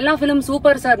 ನಿಮ್ಮ ಎಲ್ಲಾ ಫಿಲ್ಮ್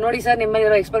ಸೂಪರ್ ಸರ್. ನೋಡಿ ಸರ್, ನಿಮ್ಮ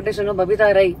ಇರೋ expectation. Babita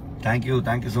Rai, thank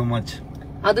you so much.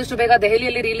 ಆದಷ್ಟು ಬೇಗ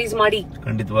ದೆಹಲಿಯಲ್ಲಿ ರಿಲೀಸ್ ಮಾಡಿ.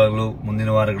 ಖಂಡಿತವಾಗ್ಲೂ ಮುಂದಿನ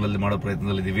ವಾರಗಳಲ್ಲಿ ಮಾಡೋ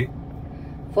ಪ್ರಯತ್ನದಲ್ಲಿದ್ದೀವಿ.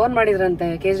 ಫೋನ್ ಮಾಡಿದ್ರಂತೆ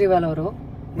ಕೇಜ್ರಿವಾಲ್ ಅವರು,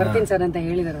 ಬರ್ತೀನಿ ಸರ್ ಅಂತ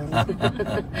ಹೇಳಿದಾರೆ ಅವರು.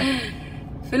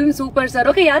 Film super sir.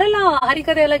 ಓಕೆ, ಯಾರೆಲ್ಲ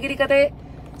ಹರಿಕತೆ ಎಲ್ಲ ಗಿರಿಕತೆ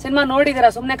ಸಿನಿಮಾ ನೋಡಿದಿರಾ,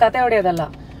 ಸುಮ್ನೆ ಕತೆ ಹೊಡೆಯೋದಲ್ಲ,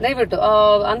 ದಯವಿಟ್ಟು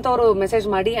ಅಂತವ್ರು ಮೆಸೇಜ್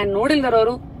ಮಾಡಿ. ಅಂಡ್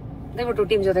ನೋಡಿಲ್ದರೋರು ದಯವಿಟ್ಟು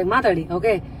ಟೀಮ್ ಜೊತೆ ಮಾತಾಡಿ.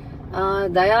 Okay,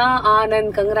 Daya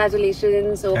Anand,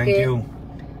 congratulations. Okay,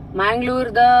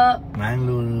 Mangalore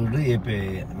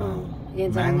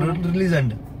release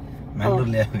and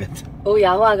O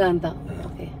ಯಾವಾಗ ಅಂತ.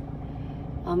 ಓಕೆ,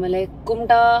 ಆಮೇಲೆ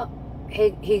ಕುಮಟಾ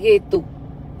ಹೀಗೆ ಇತ್ತು.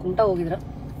 ಕುಮಟಾ ಹೋಗಿದ್ರ?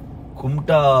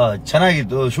 ಕುಮಟಾ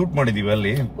ಚೆನ್ನಾಗಿತ್ತು, ಶೂಟ್ ಮಾಡಿದೀವಿ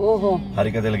ಅಲ್ಲಿ. ಓಹೋ,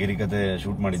 ಹರಿಕತೆ ಗಿರಿಕತೆ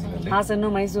ಶೂಟ್ ಮಾಡಿದೀವಿ ಅಲ್ಲಿ. ಹಾಸನ,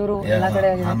 ಮೈಸೂರು ಎಲ್ಲ ಕಡೆ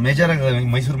ಮೇಜರ್ ಆಗಿ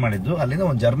ಮೈಸೂರು ಮಾಡಿದ್ದು. ಅಲ್ಲಿಂದ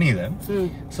ಒಂದು ಜರ್ನಿ ಇದೆ.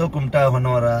 ಸೊ ಕುಮಟಾ,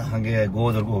 ಹೊನ್ನವರ, ಹಂಗೆ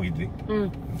ಗೋವಾದವರೆಗೂ ಹೋಗಿದ್ವಿ.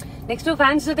 ನೆಕ್ಸ್ಟ್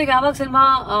ಫ್ಯಾನ್ಸ್ ಜೊತೆಗೆ ಯಾವಾಗ ಸಿನಿಮಾ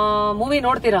ಮೂವಿ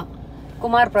ನೋಡ್ತೀರಾ?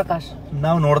 ಕುಮಾರ್ ಪ್ರಕಾಶ್,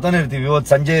 ನಾವು ನೋಡ್ತಾನೆ ಇರ್ತೀವಿ.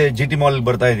 ಇವತ್ತು ಸಂಜೆ GT ಮಾಲ್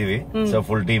ಬರ್ತಾ ಇದೀವಿ. So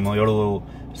full team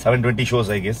 720 shows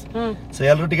I guess. So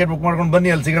ಎಲ್ಲರೂ ಟಿಕೆಟ್ ಬುಕ್ ಮಾಡ್ಕೊಂಡು ಬನ್ನಿ,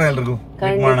 ಅಲ್ಲಿ ಸಿಗೋಣ ಎಲ್ರಿಗೂ.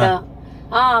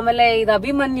 ಆಮೇಲೆ ಇದು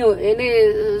ಅಭಿಮನ್ಯು, ಏನೇ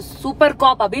ಸೂಪರ್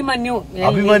ಕಾಪ್ ಅಭಿಮನ್ಯು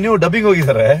ಡಬ್ಬಿಂಗ್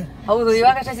ಹೋಗಿದ್ದಾರೆ. ಹೌದು,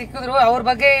 ಇವಾಗಷ್ಟೇ ಸಿಕ್ಕಿದ್ರು. ಅವ್ರ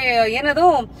ಬಗ್ಗೆ ಏನದು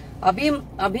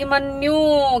ಅಭಿಮನ್ಯು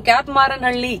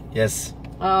ಕ್ಯಾತ್ಮಾರನಹಳ್ಳಿ. ಎಸ್.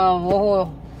 ಓಹೋ.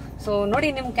 ಸೊ ನೋಡಿ,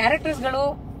 ನಿಮ್ ಕ್ಯಾರೆಕ್ಟರ್ಸ್ ಗಳು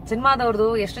ಸಿನಿಮಾದವ್ರದ್ದು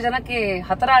ಎಷ್ಟು ಜನಕ್ಕೆ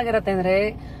ಹತರ ಆಗಿರತ್ತೆ ಅಂದ್ರೆ,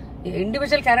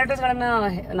 ಇಂಡಿವಿಜುವಲ್ ಕ್ಯಾರೆಕ್ಟರ್ಸ್ ಗಳನ್ನ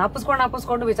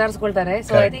ನಾಪಿಸ್ಕೊಂಡು ವಿಚಾರಿಸ್ಕೊಳ್ತಾರೆ.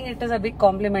 So I think it is a big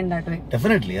compliment that way.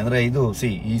 Definitely. ಅಂದ್ರೆ ಇದು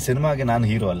ಈ ಸಿನಿಮಾಗೆ ನಾನು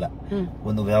ಹೀರೋ ಅಲ್ಲ,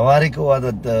 ಒಂದು ವ್ಯಾವಹಾರಿಕವಾದ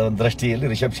ದೃಷ್ಟಿಯಲ್ಲಿ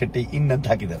ರಿಷಬ್ ಶೆಟ್ಟಿ ಇನ್ ಅಂತ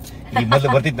ಹಾಕಿದ್ದಾರೆ. ಈ ಮೊದಲು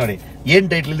ಬರ್ತಿತ್ತು ನೋಡಿ, ಏನ್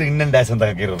ಟೈಟ್ಲ್ ಇದ್ರೆ ಇನ್ ಅಂಡ್ ಡ್ಯಾಶ್ ಅಂತ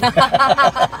ಹಾಕಿರೋದು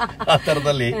ಆ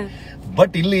ತರದಲ್ಲಿ.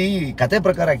 ಬಟ್ ಇಲ್ಲಿ ಕತೆ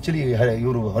ಪ್ರಕಾರ ಆಕ್ಚುಲಿ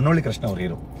ಇವರು ಹೊನ್ನೊಳ್ಳಿ ಕೃಷ್ಣ ಅವ್ರ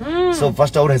ಹೀರೋ. ಸೊ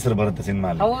ಫಸ್ಟ್ ಅವ್ರ ಹೆಸರು ಬರುತ್ತೆ ಸಿನಿಮಾ,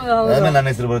 ಆಮೇಲೆ ನನ್ನ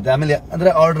ಹೆಸರು ಬರುತ್ತೆ, ಆಮೇಲೆ ಅಂದ್ರೆ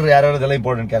ಆರ್ಡರ್ ಯಾರ್ಯಾರದೆಲ್ಲ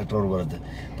ಇಂಪಾರ್ಟೆಂಟ್ ಕ್ಯಾರೆಕ್ಟರ್ ಅವ್ರು ಬರುತ್ತೆ.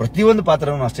 ಪ್ರತಿಯೊಂದು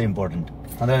ಪಾತ್ರನೂ ಅಷ್ಟೇ ಇಂಪಾರ್ಟೆಂಟ್.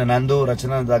 ಅಂದ್ರೆ ನಂದು,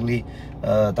 ರಚನಾದಾಗ್ಲಿ,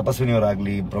 ತಪಸ್ವಿನಿ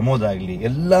ಅವರಾಗ್ಲಿ, ಪ್ರಮೋದ್ ಆಗ್ಲಿ,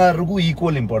 ಎಲ್ಲರಿಗೂ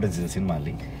ಈಕ್ವಲ್ ಇಂಪಾರ್ಟೆನ್ಸ್ ಇದೆ ಸಿನಿಮಾ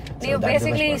ಅಲ್ಲಿ. ನೀವು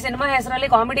ಬೇಸಿಕ್ಲಿ ಸಿನಿಮಾ ಹೆಸರಲ್ಲಿ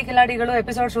ಕಾಮಿಡಿ ಕಿಲಾಡಿಗಳು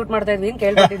ಎಪಿಸೋಡ್ ಶೂಟ್ ಮಾಡ್ತಾ ಇದ್ವಿ ಅಂತ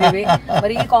ಕೇಳ್ಕೊಟ್ಟಿದೀವಿ.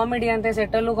 ಬರೀ ಕಾಮಿಡಿ ಅಂತೆ,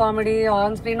 ಸೆಟ್ ಅಲ್ಲೂ ಕಾಮಿಡಿ,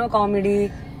 ಆನ್ ಸ್ಕ್ರೀನು ಕಾಮಿಡಿ.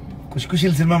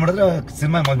 ಖುಷಿಯಲ್ಲಿ ಸಿನಿಮಾ ಮಾಡಿದ್ರೆ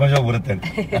ಸಿನಿಮಾ ಮಜಾ ಬರುತ್ತೆ.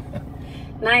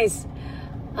 ನೈಸ್.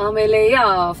 ಆಮೇಲೆ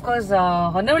ಅಫ್ಕೋರ್ಸ್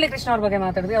ಹೊನ್ನವಳ್ಳಿ ಕೃಷ್ಣ ಅವ್ರ ಬಗ್ಗೆ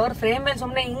ಮಾತಾಡಿದ್ವಿ. ಅವ್ರ ಫ್ರೇಮ್ ಮೇಲೆ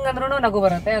ಸುಮ್ನೆ ಹಿಂಗಂದ್ರೂ ನಗು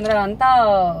ಬರುತ್ತೆ. ಅಂದ್ರೆ ಅಂತ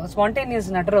ಸ್ಪಾಂಟೇನಿಯಸ್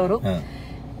ನಟರು ಅವರು.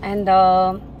 ಅಂಡ್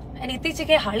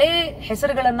ಇತ್ತೀಚೆಗೆ ಹಳೆ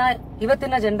ಹೆಸರುಗಳನ್ನ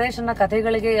ಇವತ್ತಿನ ಜನರೇಷನ್ ನ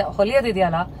ಕಥೆಗಳಿಗೆ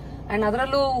ಹೊಲಿಯೋದಿದೆಯಲ್ಲ, ಅಂಡ್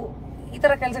ಅದರಲ್ಲೂ ಈ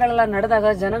ತರ ಕೆಲಸಗಳೆಲ್ಲ ನಡೆದಾಗ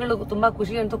ಜನಗಳು ತುಂಬಾ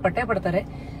ಖುಷಿ ಅಂತೂ ಪಟ್ಟೆ ಪಡ್ತಾರೆ.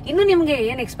 ಇನ್ನು ನಿಮ್ಗೆ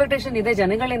ಏನ್ ಎಕ್ಸ್ಪೆಕ್ಟೇಷನ್ ಇದೆ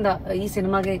ಜನಗಳಿಂದ ಈ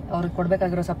ಸಿನಿಮಾಗೆ ಅವ್ರಿಗೆ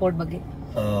ಕೊಡ್ಬೇಕಾಗಿರೋ ಸಪೋರ್ಟ್ ಬಗ್ಗೆ?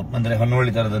 ಅಂದ್ರೆ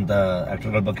ಹೊನ್ನವಳ್ಳಿ ತರದಂತ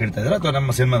ಆಕ್ಟರ್ಗಳ ಬಗ್ಗೆ ಹೇಳ್ತಾ ಇದ್ರೆ ಅಥವಾ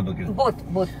ನಮ್ಮ ಸಿನಿಮಾದ ಬಗ್ಗೆ?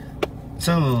 ಬೋತ್.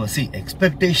 ಸೊ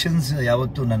ಎಕ್ಸ್ಪೆಕ್ಟೇಷನ್ಸ್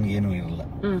ಯಾವತ್ತೂ ನನ್ಗೇನು ಇರಲ್ಲ.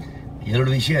 ಎರಡು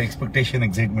ವಿಷಯ, ಎಕ್ಸ್ಪೆಕ್ಟೇಷನ್,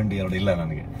 ಎಕ್ಸೈಟ್ಮೆಂಟ್ ಎರಡು ಇಲ್ಲ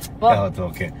ನನಗೆ ಯಾವತ್ತು.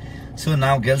 ಓಕೆ, ಸೊ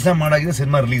ನಾವು ಕೆಲಸ ಮಾಡಾಗಿದೆ,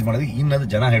 ಸಿನಿಮಾ ರಿಲೀಸ್ ಮಾಡಿದ್ವಿ, ಇನ್ನದು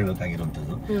ಜನ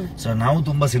ಹೇಳ್ಬೇಕಾಗಿರುವಂತದ್ದು. ಸೊ ನಾವು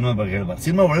ತುಂಬಾ ಸಿನಿಮಾ ಬಗ್ಗೆ ಹೇಳ್ಬಾರ್ದು,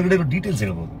 ಸಿನಿಮಾ ಒಳಗಡೆ ಇರೋ ಡೀಟೇಲ್ಸ್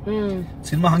ಹೇಳ್ಬೋದು.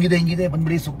 ಸಿನಿಮಾ ಹಂಗಿದೆ ಹಿಂಗಿದೆ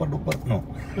ಬಂದ್ಬಿಡಿ super duper no.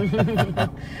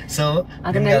 So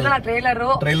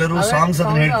trailer, songs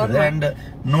ಅದನ್ನ ಹೇಳ್ತದೆ. ಅಂಡ್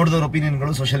ನೋಡಿದವ್ರ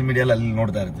ಒಪಿನಿಯನ್ಗಳು ಸೋಷಿಯಲ್ ಮೀಡಿಯಲ್ಲಿ ಅಲ್ಲಿ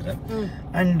ನೋಡ್ತಾ ಇರ್ತಾರೆ.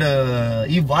 ಅಂಡ್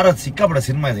ಈ ವಾರ ಸಿಕ್ಕಾಪಟ್ಟೆ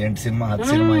ಸಿನಿಮಾ ಇದೆ, 8 ಸಿನಿಮಾ 10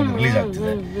 ಸಿನಿಮಾ ರಿಲೀಸ್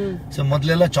ಆಗ್ತಿದೆ. ಸೊ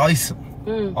ಮೊದಲೆಲ್ಲ ಚಾಯ್ಸ್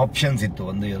ಆಪ್ಷನ್ಸ್ ಇತ್ತು,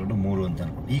 1 2 3 ಅಂತ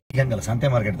ಅನ್ಕೊಂಡು. ಈಗ ಹಂಗಲ್ಲ, ಸಂತೆ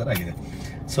ಮಾರ್ಕೆಟ್ ತರ ಆಗಿದೆ.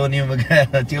 ಸೊ ನೀವು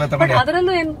ಚೀಲ ತಗೊಂಡು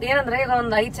ಅದರಲ್ಲೂ ಏನಂದ್ರೆ ಈಗ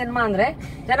ಒಂದು 5 ಸಿನಿಮಾ ಅಂದ್ರೆ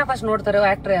ಜನ ಫಸ್ಟ್ ನೋಡ್ತಾರೆ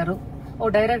ಆಕ್ಟರ್ ಯಾರು,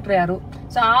 ಡೈರೆಕ್ಟರ್ ಯಾರು.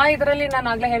 ಸೊ ಆ ಇದರಲ್ಲಿ ನಾನು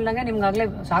ಆಗ್ಲೇ ಹೇಳ್ದಂಗೆ ನಿಮ್ಗಾಗ್ಲೇ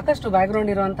ಸಾಕಷ್ಟು ಬ್ಯಾಕ್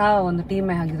ಗ್ರೌಂಡ್ ಇರುವಂತಹ ಒಂದು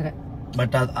ಟೀಮೇ ಆಗಿದ್ರೆ.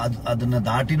 ಬಟ್ ಅದನ್ನ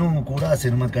ದಾಟಿನೂ ಕೂಡ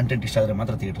ಸಿನಿಮಾದ ಕಂಟೆಂಟ್ ಇಷ್ಟ ಆದ್ರೆ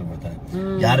ಮಾತ್ರ ಥಿಯೇಟರ್ ಬರ್ತಾರೆ.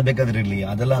 ಯಾರು ಬೇಕಾದ್ರೆ ಇರ್ಲಿ,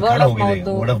 ಅದೆಲ್ಲ ಕಾಲ ಹೋಗಿದೆ.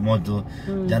 ವರ್ಡ್ ಆಫ್ ಮೌತ್,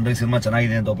 ಜನರಿಗೆ ಸಿನಿಮಾ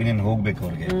ಚೆನ್ನಾಗಿದೆ ಅಂತ ಒಪಿನಿಯನ್ ಹೋಗ್ಬೇಕು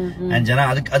ಅವ್ರಿಗೆ. ಅಂಡ್ ಜನ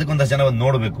ಅದಕ್ಕೊಂದಷ್ಟು ಜನ ಬಂದು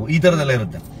ನೋಡ್ಬೇಕು, ಈ ತರದೆಲ್ಲ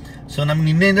ಇರುತ್ತೆ. ಸೊ ನಮ್ಗೆ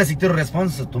ನಿನ್ನೆಯಿಂದ ಸಿಗ್ತಿರೋ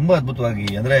ರೆಸ್ಪಾನ್ಸ್ ತುಂಬಾ ಅದ್ಭುತವಾಗಿ.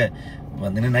 ಅಂದ್ರೆ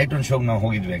ನಿನ್ನೆ ನೈಟ್ ಒಂದು ಶೋಗ್ ನಾವು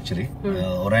ಹೋಗಿದ್ವಿ ಆಕ್ಚುಲಿ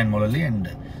ಒರಾಯನ್ ಮಾಲ್ ಅಲ್ಲಿ. ಅಂಡ್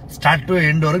ಸ್ಟಾರ್ಟ್ ಟು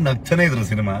ಎಂಡ್ ವರೆಗೆ ನಗ್ತಾನೆ ಇದ್ರು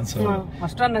ಸಿನಿಮಾ. ಸೊ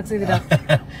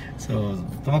ಸೊ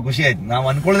ತುಂಬಾ ಖುಷಿ ಆಯ್ತು. ನಾವು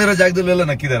ಅನ್ಕೊಳ್ಳದಿರೋ ಜಾಗದಲ್ಲೆಲ್ಲ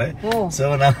ನಕ್ಕಿದ್ದಾರೆ. ಸೊ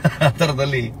ನಾವು ಆ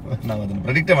ತರದಲ್ಲಿ ನಾವು ಅದನ್ನ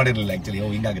ಪ್ರೆಡಿಕ್ಟ್ ಮಾಡಿರ್ಲಿಲ್ಲ ಆಕ್ಚುಲಿ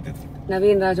ಹಿಂಗಾಗುತ್ತೆ.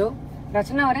 ನವೀನ್ ರಾಜು,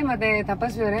 ರಚನಾ ಅವರೇ ಮತ್ತೆ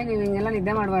ತಪಸ್ವಿ ಅವರೇ, ನೀವು ಹಿಂಗೆಲ್ಲ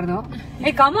ನಿದ್ದೆ ಮಾಡಬಾರ್ದು.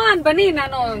 ಕಮಾನ್ ಬನ್ನಿ,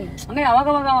 ನಾನು ಅಂದ್ರೆ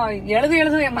ಅವಾಗವಾಗ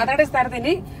ಎಳೆದು ಮಾತಾಡಿಸ್ತಾ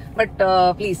ಇರ್ತೀನಿ. But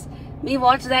please me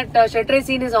watch that Shetty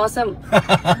scene is awesome.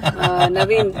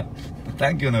 Naveen,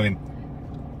 thank you Naveen.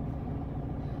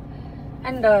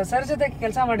 And sir ಜೊತೆ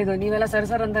ಕೆಲಸ ಮಾಡಿದ್ದು ನೀವೆಲ್ಲ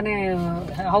ಸರ್ ಅಂತಾನೆ.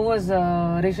 ಹೌ ವಾಸ್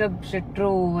ರಿಷಬ್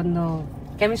ಶೆಟ್ರು ಒಂದು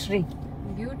ಕೆಮಿಸ್ಟ್ರಿ?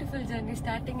 Beautiful journey.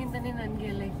 ಸ್ಟಾರ್ಟಿಂಗ್ ಇಂದಾನೆ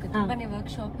ನನಗೆ ಲೈಕ್ ತುಂಬಾನೇ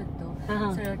ವರ್ಕ್ ಶಾಪ್ ಇತ್ತು.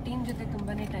 ಟೀಮ್ ಜೊತೆ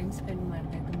ತುಂಬಾನೇ ಟೈಮ್ ಸ್ಪೆಂಡ್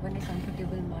ಮಾಡಿದೆ, ತುಂಬಾನೇ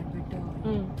ಕಂಫರ್ಟೇಬಲ್ ಮಾಡ್ಬಿಟ್ಟು.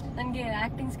 ನನ್ಗೆ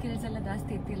ಆಕ್ಟಿಂಗ್ ಸ್ಕಿಲ್ಸ್ ಎಲ್ಲ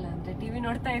ಜಾಸ್ತಿ ಇತ್ತಿಲ್ಲ, ಅಂದ್ರೆ ಟಿವಿ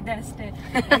ನೋಡ್ತಾ ಇದ್ದೆ ಅಷ್ಟೇ,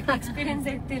 ಎಕ್ಸ್ಪೀರಿಯನ್ಸ್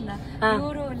ಇರ್ತಿಲ್ಲ.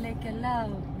 ಇವರು ಲೈಕ್ ಎಲ್ಲ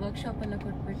ವರ್ಕ್ ಶಾಪ್ ಎಲ್ಲ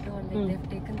ಕೊಟ್ಬಿಟ್ಟು like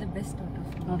taken the best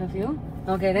out of you.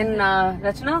 Okay, then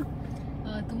ರಚನಾ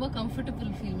ತುಂಬಾ ಕಂಫರ್ಟಬಲ್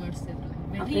ಫೀಲ್ ಮಾಡಿಸ್ತಿದ್ರು.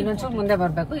 ಇನ್ನೊಂಚೂರು ಮುಂದೆ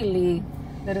ಬರ್ಬೇಕು, ಇಲ್ಲಿ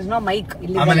there is no mic.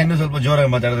 ಇಲ್ಲಿ ಆಮೇಲೆ ಇನ್ನೂ ಸ್ವಲ್ಪ ಜೋರಾಗಿ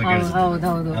ಮಾತಾಡಿದ್ರೆ ಕೇಳಿಸುತ್ತೆ.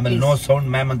 ಹೌದು. ಆಮೇಲೆ ನೋ ಸೌಂಡ್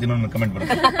ಮ್ಯಾಮ್ ಅಂತ ಇನ್ನೊಂದು ಕಮೆಂಟ್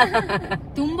ಬರುತ್ತೆ.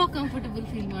 ತುಂಬಾ ಕಂಫರ್ಟಬಲ್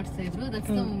ಫೀಲ್ ಮಾಡಿಸ್ತಾ ಇದ್ರು.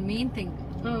 That's the main thing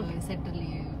set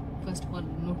ಅಲ್ಲಿ ಫಸ್ಟ್ ಆಫ್ ಆಲ್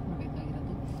ನೋಟ್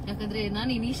ಮಾಡ್ಬೇಕಾಗಿರೋದು. ಯಾಕಂದ್ರೆ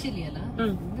ನಾನು ಇನಿಷಿಯಲಿ ಅಲ್ಲ,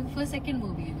 first second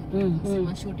movie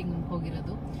cinema shooting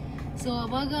ಹೋಗಿರೋದು. ಸೊ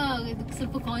ಅವಾಗ ಇದಕ್ಕೆ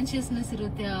ಸ್ವಲ್ಪ ಕಾನ್ಶಿಯಸ್ನೆಸ್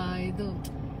ಇರುತ್ತೆ, ಇದು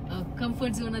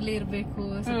ಕಂಫರ್ಟ್ ಝೋನ್ ಅಲ್ಲೇ ಇರಬೇಕು,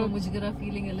 ಸ್ವಲ್ಪ ಮುಜುಗರ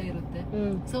ಫೀಲಿಂಗ್ ಎಲ್ಲ ಇರುತ್ತೆ.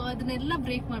 ಸೊ ಅದನ್ನೆಲ್ಲ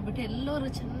ಬ್ರೇಕ್ ಮಾಡ್ಬಿಟ್ಟು ಎಲ್ಲರೂ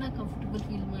ಚೆನ್ನಾಗಿ ಕಂಫರ್ಟಬಲ್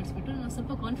ಫೀಲ್ ಮಾಡಿಸ್ಬಿಟ್ಟು ನಾವು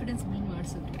ಸ್ವಲ್ಪ ಕಾನ್ಫಿಡೆನ್ಸ್ ಬಿಲ್ಡ್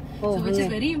ಮಾಡಿಸಿದ್ರು. So which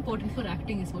is very important for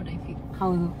acting is what I feel.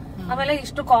 ಹೌದು. ಆಮೇಲೆ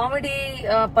ಇಷ್ಟು ಕಾಮಿಡಿ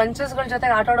ಪಂಚಸ್ ಗಳ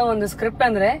ಜೊತೆ ಆಟ ಆಡೋ ಒಂದು ಸ್ಕ್ರಿಪ್ಟ್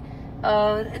ಅಂದ್ರೆ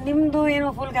ನಿಮ್ದು ಏನು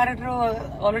ಫುಲ್ ಕ್ಯಾರೆಕ್ಟರ್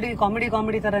ಆಲ್ರೆಡಿ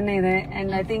ಕಾಮಿಡಿ ತರನೇ ಇದೆ.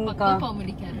 And I think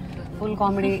comedy character, full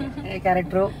comedy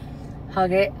character.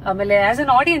 ಹಾಗೆ ಆಮೇಲೆ ಆಸ್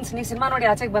ಅನ್ ಆಡಿಯನ್ಸ್ ನೀವು ಸಿನಿಮಾ ನೋಡಿ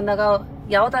ಆಚೆಗೆ ಬಂದಾಗ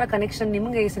ಯಾವ ತರ ಕನೆಕ್ಷನ್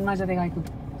ನಿಮ್ಗೆ ಈ ಸಿನಿಮಾ ಜೊತೆಗೆ ಆಯ್ತು?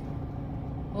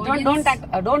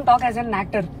 Don't talk as an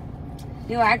actor.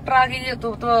 ನೀವು ಆಕ್ಟರ್ ಆಗಿ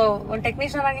ಒಂದು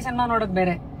ಟೆಕ್ನಿಷಿಯನ್ ಆಗಿ ಸಿನಿಮಾ ನೋಡೋದು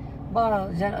ಬೇರೆ,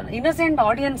 ಇನ್ನೋಸೆಂಟ್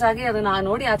ಆಡಿಯನ್ಸ್ ಆಗಿ ಅದನ್ನ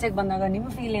ನೋಡಿ ಆಚೆಗೆ ಬಂದಾಗ ನಿಮ್ಮ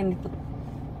ಫೀಲ್ ಏನಿತ್ತು?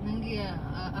 ನಂಗೆ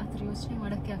ಆತರ ಯೋಚನೆ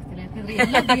ಮಾಡಕ್ಕೆ ಆಗ್ತಿಲ್ಲ, ಯಾಕಂದ್ರೆ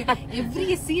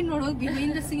ಎವ್ರಿ ಸೀನ್ ನೋಡುವಾಗ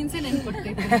ಬಿಹೈಂಡ್ ದ ಸೀನ್ಸ್ ನೆನ್ಪಡ್ತಾ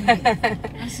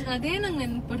ಇತ್ತು. ಅದೇ ನಂಗೆ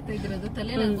ನೆನ್ಪಡ್ತಾ ಇದ್ರದು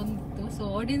ತಲೆ ಬಂದಿತ್ತು. ಸೊ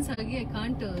ಆಡಿಯನ್ಸ್ ಆಗಿ ಐ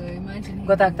ಕಾಂಟ್ ಇಮ್ಯಾಜಿನ್,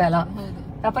 ಗೊತ್ತಾಗ್ತಾ ಇಲ್ಲ.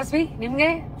 ತಪಸ್ವಿ,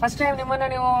 ನಿಮ್ಗೆ ಫಸ್ಟ್ ಟೈಮ್ ನಿಮ್ಮನ್ನ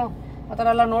ನೀವು ಆತರ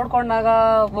ಎಲ್ಲ ನೋಡ್ಕೊಂಡಾಗ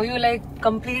ಯು ಲೈಕ್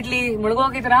ಕಂಪ್ಲೀಟ್ಲಿ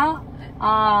ಮುಳುಗೋಗಿದ್ರಾ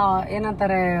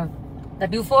ಏನಂತಾರೆ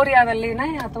ದಟ್ ಯುಫೋರಿಯಾದಲ್ಲಿನೇ,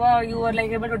 ಅಥವಾ you are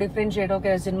like able to differentiate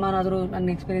okay ಸಿನಿಮಾನಾದ್ರೂ ನನ್ನ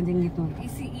ಎಕ್ಸ್ಪೀರಿಯನ್ಸ್ ಹಿಂಗಿತ್ತು?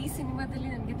 ಈ ಸಿನಿಮಾದಲ್ಲಿ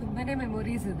ನನ್ಗೆ ತುಂಬಾನೇ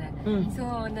ಮೆಮೊರೀಸ್ ಇದೆ. ಸೊ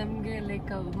ನಮ್ಗೆ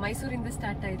ಲೈಕ್ ಮೈಸೂರಿಂದ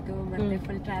ಸ್ಟಾರ್ಟ್ ಆಯ್ತು, ಮತ್ತೆ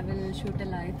ಫುಲ್ ಟ್ರಾವೆಲ್ ಶೂಟ್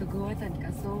ಎಲ್ಲ ಆಯ್ತು ಗೋವಾ ತನಕ.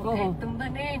 ಸೊ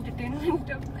ತುಂಬಾನೇ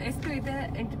ಎಂಟರ್ಟೈನ್ಮೆಂಟ್ ಎಷ್ಟು ಇದೆ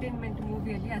ಎಂಟರ್ಟೈನ್ಮೆಂಟ್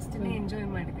ಮೂವಿಯಲ್ಲಿ, ಅಷ್ಟನ್ನೇ ಎಂಜಾಯ್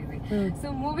ಮಾಡಿದೀವಿ. ಸೊ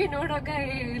ಮೂವಿ ನೋಡುವಾಗ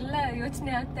ಎಲ್ಲ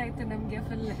ಯೋಚನೆ ಆಗ್ತಾ ಇತ್ತು ನಮ್ಗೆ,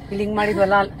 ಫುಲ್ ಲಿಂಕ್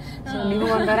ಮಾಡಿದ್ವಲ್ಲ ನೀವು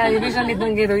ಒಂಥರ ರಿವಿಷನ್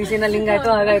ಇದ್ದಂಗೆ ಇದು, ಈ ಸೀನಲ್ಲಿ ಲಿಂಕ್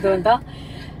ಆಯ್ತು ಹಾಗಾಯ್ತು ಅಂತ.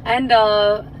 ಅಂಡ್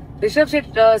ರಿಷಬ್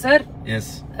ಶೆಟ್ ಸರ್,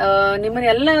 ನಿಮ್ಮನ್ನ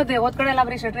ಎಲ್ಲ ಹೋದ್ ಕಡೆ ಎಲ್ಲ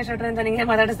ಬರೀ ಶೆಟ್ರೆ ಅಂತ ನಿಂಗೆ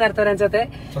ಮಾತಾಡಿಸ್ತಾ ಇರ್ತಾರೆ ಅನ್ಸುತ್ತೆ.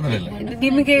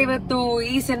 ನಿಮಗೆ ಇವತ್ತು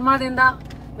ಈ ಸಿನಿಮಾದಿಂದ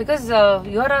ಬಿಕಾಸ್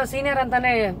ಯುವರ್ ಸೀನಿಯರ್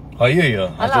ಅಂತಾನೆ. ಅಯ್ಯೋ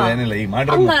ಏನಿಲ್ಲ, ಈ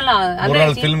ಮಾಡಿರೋ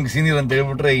ಫಿಲ್ಮ್ ಸೀನಿಯರ್ ಅಂತ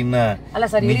ಹೇಳ್ಬಿಟ್ರೆ ಇನ್ನ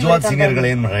ನಿಜವಾದ ಸೀನಿಯರ್ಗಳು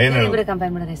ಏನ್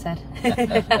ಕಂಪೇರ್ ಮಾಡಿದ್ರೆ ಸರ್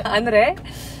ಅಂದ್ರೆ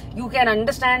you can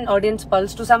understand audience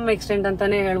pulse to some extent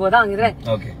ಅಂತಾನೆ ಹೇಳ್ಬೋದಾ ಹಂಗಿದ್ರೆ.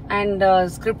 ಅಂಡ್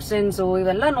ಸ್ಕ್ರಿಪ್ಟ್ ಸೆನ್ಸ್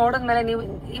ಇವೆಲ್ಲ ನೋಡಿದ್ಮೇಲೆ ನೀವು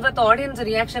ಇವತ್ತು ಆಡಿಯನ್ಸ್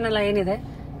ರಿಯಾಕ್ಷನ್ ಎಲ್ಲ ಏನಿದೆ,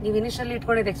 ನೀವು ಇನಿಷಿಯಲಿ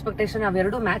ಇಟ್ಕೊಂಡಿದ್ದ ಎಕ್ಸ್ಪೆಕ್ಟೇಷನ್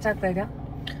ಅವೆರಡು ಮ್ಯಾಚ್ ಆಗ್ತಾ ಇದೆಯಾ?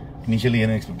 ಇನಿಷಿಯಲಿ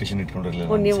ಏನೋ ಎಕ್ಸ್ಪೆಕ್ಟೇಷನ್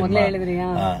ಇಟ್ಕೊಂಡಿರಲಿಲ್ಲ. ನೀವು ಮೊದಲೇ ಹೇಳಿದ್ರಿ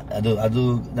ಅದು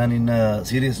ನಾನು ಇನ್ನ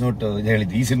ಸೀರಿಯಸ್ ನೋಟ್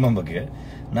ಹೇಳಿದ್ದು ಈ ಸಿನಿಮಾ ಬಗ್ಗೆ.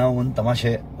 ನಾವು ಒಂದು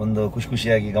ತಮಾಷೆ, ಒಂದು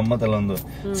ಖುಷಿಯಾಗಿ ಗಮ್ಮತ್ತಲ್ಲ ಒಂದು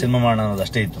ಸಿನಿಮಾ ಮಾಡೋಣ ಅನ್ನೋದು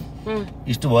ಅಷ್ಟೇ ಇತ್ತು.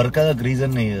 ಇಷ್ಟು ವರ್ಕ್ ಆಗಕ್ಕೆ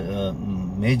ರೀಸನ್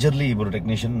ಮೇಜರ್ಲಿ ಇಬ್ಬರು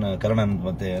ಟೆಕ್ನಿಷಿಯನ್, ಕರಣ್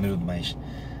ಮತ್ತೆ ಅನಿರುದ್ಧ್ ಮಹೇಶ್.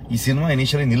 ಈ ಸಿನಿಮಾ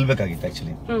ಇನಿಷಿಯಲಿ ನಿಲ್ಬೇಕಾಗಿತ್ತು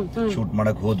ಆಕ್ಚುಲಿ, ಶೂಟ್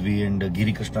ಮಾಡಕ್ ಹೋದ್ವಿ ಅಂಡ್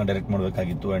ಗಿರಿಕೃಷ್ಣ ಡೈರೆಕ್ಟ್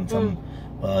ಮಾಡ್ಬೇಕಾಗಿತ್ತು ಅಂಡ್ ಸಮ್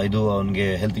ಇದು ಅವನಿಗೆ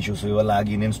ಹೆಲ್ತ್ ಇಶ್ಯೂಸ್ ಇವೆಲ್ಲ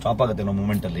ಆಗಿ ಇನ್ನೇನು ಸ್ಟಾಪ್ ಆಗುತ್ತೆ ಅನ್ನೋ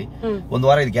ಮೂಮೆಂಟ್ ಅಲ್ಲಿ ಒಂದು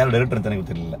ವಾರ ಇದಕ್ಕೆ ಯಾರು ಡೈರೆಕ್ಟರ್ ಅಂತಾನೆ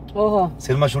ಗೊತ್ತಿರಲಿಲ್ಲ.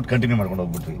 ಸಿನಿಮಾ ಶೂಟ್ ಕಂಟಿನ್ಯೂ ಮಾಡ್ಕೊಂಡು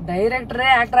ಹೋಗ್ಬಿಟ್ವಿ. ಡೈರೆಕ್ಟರ್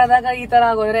ಆಕ್ಟರ್ ಆದಾಗ ಈ ತರ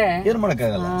ಆಗೋದ್ರೆ ಏನ್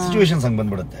ಮಾಡಕ್ಕಾಗಲ್ಲ, ಸಿಚುವೇಶನ್ಸ್ ಹಂಗ್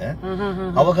ಬಂದ್ಬಿಡುತ್ತೆ.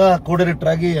 ಅವಾಗ ಕೋ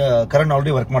ಡೈರೆಕ್ಟರ್ ಆಗಿ ಕರಣ್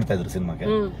ಆಲ್ರೆಡಿ ವರ್ಕ್ ಮಾಡ್ತಾ ಇದ್ರು ಸಿನಿಮಾಗೆ.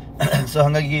 ಸೊ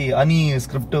ಹಂಗಾಗಿ ಅನಿ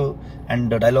script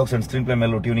and dialogues and screen play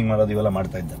ಮೇಲೆ ಟ್ಯೂನಿಂಗ್ ಮಾಡೋದು ಇವೆಲ್ಲ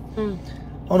ಮಾಡ್ತಾ ಇದ್ದ.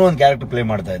 ಅವನು ಒಂದು ಕ್ಯಾರೆಕ್ಟರ್ ಪ್ಲೇ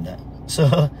ಮಾಡ್ತಾ ಇದ್ದ. ಸೊ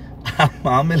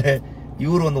ಆಮೇಲೆ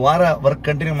ಇವ್ರು ಒಂದು ವಾರ ವರ್ಕ್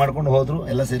ಕಂಟಿನ್ಯೂ ಮಾಡ್ಕೊಂಡು ಹೋದ್ರು,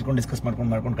 ಎಲ್ಲ ಸೇರ್ಕೊಂಡು ಡಿಸ್ಕಸ್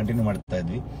ಮಾಡ್ಕೊಂಡು ಕಂಟಿನ್ಯೂ ಮಾಡ್ತಾ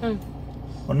ಇದ್ವಿ.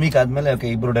 1 ವೀಕ್ ಆದ್ಮೇಲೆ ಓಕೆ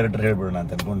ಇಬ್ರು ಡೈರೆಕ್ಟರ್ ಹೇಳ್ಬಿಡೋಣ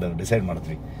ಅಂತ ಅನ್ಕೊಂಡು ಡಿಸೈಡ್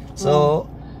ಮಾಡಿದ್ವಿ. ಸೊ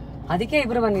ಅದಕ್ಕೆ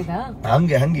ಇಬ್ರು ಬಂದಿದ್ದ,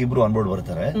 ಹಂಗೆ ಇಬ್ರು ಅನ್ಬೋರ್ಡ್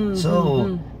ಬರ್ತಾರೆ. ಸೊ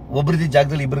ಒಬ್ಬರಿದ್ದ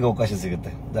ಜಾಗದಲ್ಲಿ ಇಬ್ಬರಿಗೆ ಅವಕಾಶ ಸಿಗುತ್ತೆ.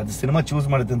 ಅದು ಸಿನಿಮಾ ಚೂಸ್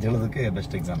ಮಾಡುತ್ತೆ ಅಂತ ಹೇಳೋದಕ್ಕೆ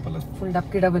ಬೆಸ್ಟ್ ಎಕ್ಸಾಂಪಲ್ ಅದು. ಫುಲ್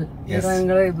ಡಬ್ಕಿ ಡಬಲ್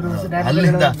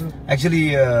ಅಲ್ಲಿಂದ ಆಕ್ಚುಲಿ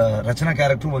ರಚನಾ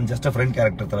ಕ್ಯಾರೆಕ್ಟರ್ ಒಂದು ಜಸ್ಟ್ ಫ್ರೆಂಡ್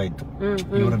ಕ್ಯಾರೆಕ್ಟರ್ ತರ ಇತ್ತು.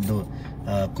 ಇವರದ್ದು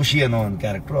ಖುಷಿ ಅನ್ನೋ ಒಂದು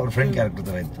ಕ್ಯಾರೆಕ್ಟರ್ ಅವ್ರ ಫ್ರೆಂಡ್ ಕ್ಯಾರೆಕ್ಟರ್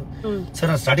ತರ ಇತ್ತು. ಸರ್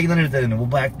ನಾನು ಸ್ಟಾರ್ಟಿಂಗ್ ನಾನು ಹೇಳ್ತಾ ಇದ್ದೀನಿ,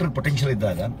 ಒಬ್ಬ ಆಕ್ಟರ್ ಪೊಟೆನ್ಶಿಯಲ್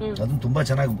ಇದ್ದಾಗ ಅದನ್ನ ತುಂಬಾ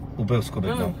ಚೆನ್ನಾಗಿ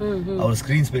ಉಪಯೋಗಿಸ್ಕೋಬೇಕು ನಾವು. ಅವ್ರ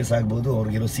ಸ್ಕ್ರೀನ್ ಸ್ಪೇಸ್ ಆಗ್ಬೋದು,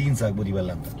 ಅವ್ರಿಗಿರೋ ಸೀನ್ಸ್ ಆಗ್ಬೋದು,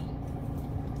 ಇವೆಲ್ಲ ಅಂತ.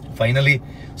 ಫೈನಲಿ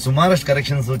ಸುಮಾರಷ್ಟು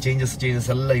ಕರೆಕ್ಷನ್ಸ್ ಚೇಂಜಸ್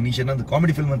ಎಲ್ಲ ಇನಿಷಿಯಲ್ ಒಂದು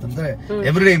ಕಾಮಿಡಿ ಫಿಲ್ಮ್ ಅಂತಂದ್ರೆ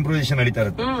ಎವ್ರಿ ಡೇ ಇಂಪ್ರೂವೈಸೇಷನ್ ನಡೀತಾ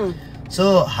ಇರುತ್ತೆ. ಸೊ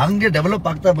ಹಂಗೆ ಡೆವಲಪ್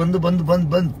ಆಗ್ತಾ ಬಂದು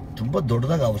ತುಂಬಾ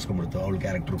ದೊಡ್ಡದಾಗಿ ಆವರಿಸ್ಕೊಂಡ್ಬಿಡ್ತು ಅವಳ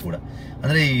ಕ್ಯಾರೆಕ್ಟರ್ ಕೂಡ.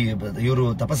 ಅಂದ್ರೆ ಇವರು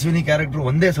ತಪಸ್ವಿನಿ ಕ್ಯಾರೆಕ್ಟರ್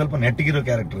ಒಂದೇ ಸ್ವಲ್ಪ ನೆಟ್ಟಿಗಿರೋ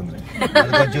ಕ್ಯಾರೆಕ್ಟರ್,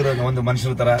 ಅಂದ್ರೆ ಒಂದು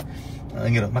ಮನುಷ್ಯರ ತರ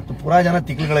ಹಂಗಿರೋ, ಮತ್ತೆ ಪುರಾ ಜನ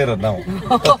ತಿಕ್ಳುಗಳೇ ಇರೋದು ನಾವು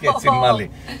ಸಿನಿಮಾಲಿ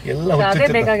ಎಲ್ಲ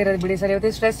ಬೇಕಾಗಿರೋದು ಬಿಡಿ ಸರ್. ಇವತ್ತು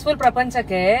ಸ್ಟ್ರೆಸ್ಫುಲ್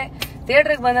ಪ್ರಪಂಚಕ್ಕೆ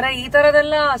ಥಿಯೇಟರ್ಗೆ ಬಂದ್ರೆ ಈ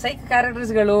ತರದೆಲ್ಲ ಸೈಕ್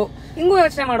ಕ್ಯಾರೆಕ್ಟರ್ಸ್ ಗಳು ಹಿಂಗೂ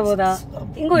ಯೋಚನೆ ಮಾಡಬಹುದಾ?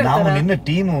 ನಾವು ನಿನ್ನೆ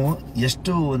ಟೀಮು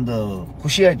ಎಷ್ಟು ಒಂದು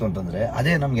ಖುಷಿ ಆಯ್ತು ಅಂತಂದ್ರೆ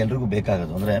ಅದೇ ನಮ್ಗೆ ಎಲ್ರಿಗೂ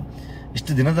ಬೇಕಾಗೋದು. ಅಂದ್ರೆ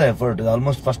ಇಷ್ಟು ದಿನದ ಎಫರ್ಟ್,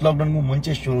 ಆಲ್ಮೋಸ್ಟ್ ಫಸ್ಟ್ ಲಾಕ್ಡೌನ್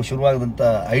ಮುಂಚೆ ಶುರುವಾಗದಂತ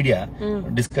idea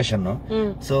discussion.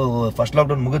 So first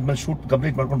lockdown ಮುಗಿದ್ಮೇಲೆ ಶೂಟ್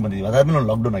ಕಂಪ್ಲೀಟ್ ಮಾಡ್ಕೊಂಡು ಬಂದಿದ್ವಿ. ಅದಾದ್ಮೇಲೆ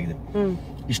ಲಾಕ್ಡೌನ್ ಆಗಿದೆ.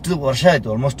 ಇಷ್ಟು ವರ್ಷ ಆಯ್ತು,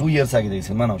 ಆಲ್ಮೋಸ್ಟ್ 2 years ಆಗಿದೆ ಈ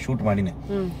ಸಿನಿಮಾ ನಾವು ಶೂಟ್ ಮಾಡಿನೇ.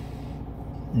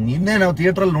 ನಿನ್ನೆ ನಾವು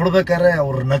ಥಿಯೇಟರ್ ಅಲ್ಲಿ ನೋಡ್ಬೇಕಾದ್ರೆ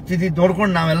ಅವ್ರು ನಗ್ತಿದ್ದು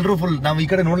ನೋಡ್ಕೊಂಡು ನಾವೆಲ್ಲರೂ ನಾವು ಈ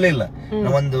ಕಡೆ ನೋಡ್ಲೇ ಇಲ್ಲ.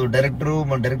 ನಾವೊಂದು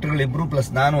ಡೈರೆಕ್ಟರ್ಗಳು ಇಬ್ರು ಪ್ಲಸ್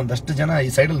ನಾನು ಒಂದಷ್ಟು ಜನ ಈ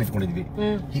ಸೈಡ್ ಅಲ್ಲಿ ನಿಂತ್ಕೊಂಡಿದ್ವಿ.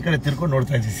 ಈ ಕಡೆ ತಿರ್ಕೊಂಡು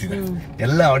ನೋಡ್ತಾ ಇದ್ದೀವಿ.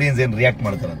 ಎಲ್ಲ ಆಡಿಯನ್ಸ್ ಏನ್ ರಿಯಾಕ್ಟ್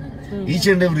ಮಾಡ್ತಾರ, ಈಚ್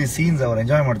ಅಂಡ್ ಎವ್ರಿ ಸೀನ್ಸ್ ಅವ್ರು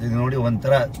ಎಂಜಾಯ್ ಮಾಡ್ತಿದ್ವಿ ನೋಡಿ.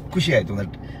 ಒಂಥರ ಖುಷಿ ಆಯ್ತು.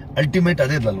 ಅಲ್ಟಿಮೇಟ್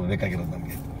ಅದೇ ಇರಲ್ಲ ಬೇಕಾಗಿರೋದು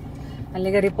ನಮ್ಗೆ.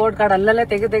 ಅಲ್ಲಿಗೆ ರಿಪೋರ್ಟ್ ಕಾರ್ಡ್ ಅಲ್ಲಲ್ಲೇ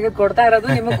ತೆಗೆದು ಕೊಡ್ತಾ ಇರೋದು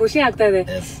ನಿಮಗೆ ಖುಷಿ ಆಗ್ತಾ ಇದೆ.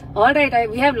 All right,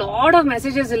 we have lot of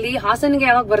messages. ಇಲ್ಲಿ ಹಾಸನ್ಗೆ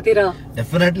ಯಾವಾಗ ಬರ್ತೀರಾ?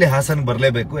 ಡೆಫಿನೆಟ್ಲಿ ಹಾಸನ್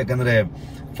ಬರ್ಲೇಬೇಕು. ಯಾಕಂದ್ರೆ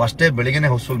ಫಸ್ಟ್ ಡೇ ಬೆಳಿಗ್ಗೆನೆ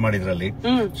ಹೌಸ್ಫುಲ್ ಮಾಡಿದ್ರಲ್ಲಿ.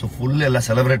 ಸೊ ಫುಲ್ ಎಲ್ಲ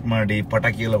ಸೆಲೆಬ್ರೇಟ್ ಮಾಡಿ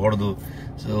ಪಟಾಕಿ ಎಲ್ಲ ಹೊಡೆದು,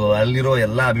 ಸೊ ಅಲ್ಲಿರೋ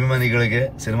ಎಲ್ಲಾ ಅಭಿಮಾನಿಗಳಿಗೆ,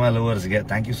 cinema ಲವರ್ಸ್ಗೆ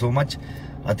thank you so much.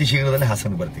 ಅತಿ ಶೀಘ್ರದಲ್ಲಿ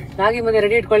ಹಾಸನ್ ಬರ್ತೀವಿ. ರಾಗಿ ಮುಂದೆ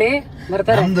ರೆಡಿ ಇಟ್ಕೊಳ್ಳಿ,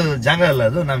 ಬರ್ತಾರೆ. ನಮ್ದು ಜಾಗ ಅಲ್ಲ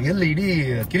ಅದು, ನಾವ್ ಎಲ್ಲಿ ಇಡೀ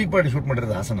ಕಿರಿಕ್ ಪಾರ್ಟಿ ಶೂಟ್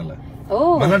ಮಾಡಿರೋದು ಹಾಸನ್ ಅಲ್ಲ,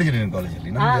 ಮಲ್ನಾಡ್ ಇಂಜಿನಿಯರಿಂಗ್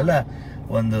ಕಾಲೇಜಲ್ಲಿ. ನಮ್ದೆಲ್ಲ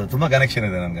ಒಂದು ತುಂಬಾ ಕನೆಕ್ಷನ್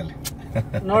ಇದೆ ನಮ್ಗಲ್ಲಿ.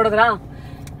 ನೋಡಿದ್ರಾ,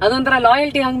 ಅದೊಂಥರ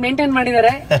ಲಾಯಲ್ಟಿ ಹಂಗ್ ಮೇಂಟೈನ್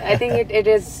ಮಾಡಿದ್ದಾರೆ. I think it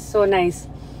is so nice.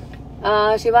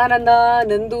 Shivananda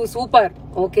ನಂದು super.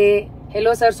 Okay,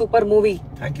 hello sir, super movie.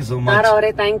 Thank you so much. ತಾರಾ ಅವರೇ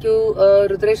ಥ್ಯಾಂಕ್ ಯು.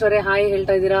 ರುದ್ರೇಶ್ ಅವರೇ ಹಾಯ್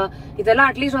ಹೇಳ್ತಾ ಇದ್ದೀರಾ. ಇದೆಲ್ಲ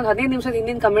ಅಟ್ಲೀಸ್ಟ್ ಒಂದು 15 ನಿಮಿಷದ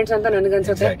ಹಿಂದಿನ ಕಮೆಂಟ್ಸ್ ಅಂತ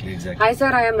ನನಗನ್ಸುತ್ತೆ. Hi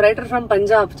sir, I am writer from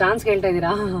Punjab. Chance ಕೇಳ್ತಾ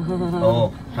ಇದ್ದೀರಾ?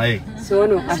 ಹಾಯ್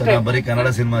ಸೋನು. ಅಷ್ಟೇ, ಬರೀ ಕನ್ನಡ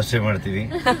ಸಿನಿಮಾ ಅಷ್ಟೇ ಮಾಡ್ತೀವಿ,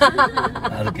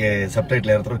 ಅದಕ್ಕೆ ಸಬ್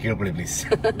ಟೈಟ್ಲ್ ಯಾರ ಕೇಳ್ಕೊಳ್ಳಿ ಪ್ಲೀಸ್.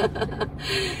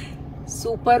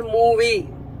 ಸೂಪರ್ ಮೂವಿ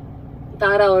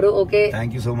ತಾರಾ ಅವರು. Okay,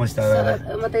 thank you so much ತಾರಾ.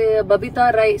 ಮತ್ತೆ ಬಬಿತಾ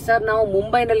ರೈ ಸರ್, ನಾವು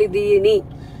ಮುಂಬೈನಲ್ಲಿ ಇದ್ದೀನಿ.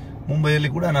 ಮುಂಬೈಯಲ್ಲಿ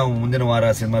ಕೂಡ ನಾವು ಮುಂದಿನ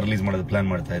ವಾರ ಸಿನಿಮಾ ರಿಲೀಸ್ ಮಾಡೋದು ಪ್ಲಾನ್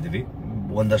ಮಾಡ್ತಾ ಇದೀವಿ.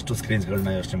 ಒಂದಷ್ಟು ಸ್ಕ್ರೀನ್ಸ್ ಗಳನ್ನ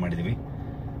ಯೋಚನೆ ಮಾಡಿದೀವಿ.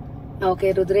 Okay,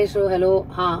 Rudresh hello.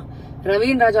 ಹಾ,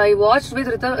 Raveen Raj, I watched with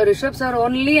Rishabh sir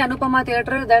only Anupama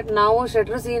theater. That now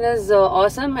Shetru scene is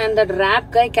awesome and that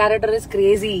rap guy character is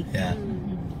crazy. Yeah,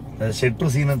 Shetru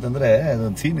scene ಅಂತಂದ್ರೆ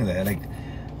ಅದೊಂದು ಸೀನ್ ಇದೆ, ಲೈಕ್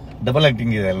ಡಬಲ್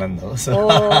ಆಕ್ಟಿಂಗ್ ಇದೆ ಎಲ್ಲಂದು. So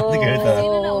ಅದಕ್ಕೆ ಹೇಳ್ತಾರೆ.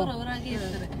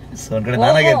 So ಒಂದ್ ಕಡೆ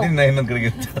ನಾನಾಗಿ ಇರ್ತೀನಿ, ಇನ್ನೊಂದ್ ಕಡೆಗೆ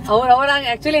ಇರ್ತಾರೆ. ಅವ್ರಾಗ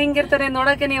ಆಕ್ಚುಲಿ ಹೆಂಗಿರ್ತಾರೆ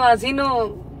ನೋಡಕ್ಕೆ, ನೀವು ಆ ಸೀನು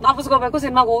ವಾಪಸ್ಕೋಬೇಕು,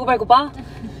 ಸಿನಿಮಾಗ ಹೋಗ್ಬೇಕಪ್ಪ.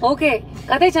 ಓಕೆ,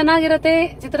 ಕತೆ ಚೆನ್ನಾಗಿರತ್ತೆ,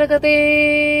 ಚಿತ್ರಕಥೆ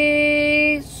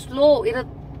ಸ್ಲೋ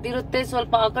ಇರುತ್ತೆ,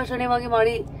 ಸ್ವಲ್ಪ ಆಕರ್ಷಣೀಯವಾಗಿ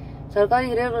ಮಾಡಿ. ಸರ್ಕಾರಿ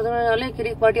ಹಿರಿಯ ಪ್ರಧಾನ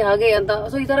ಕಿರಿಕ್ ಪಾರ್ಟಿ ಹಾಗೆ ಅಂತ.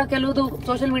 ಸೊ ಈ ತರ ಕೆಲವುದು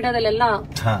ಸೋಷಿಯಲ್ ಮೀಡಿಯಾದಲ್ಲೆಲ್ಲ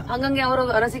ಹಂಗಂಗೆ ಅವರು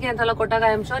ಅನಿಸಿಕೆ ಅಂತೆಲ್ಲ ಕೊಟ್ಟಾಗ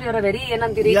ಐ ಆಮ್ ಶೋರ್ ಇವರ ವೆರಿ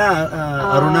ಏನಂತೀರಿ.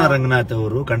 ಅರುಣಾ ರಂಗನಾಥ್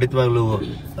ಅವರು ಖಂಡಿತವಾಗ್ಲೂ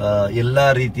ಎಲ್ಲಾ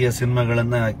ರೀತಿಯ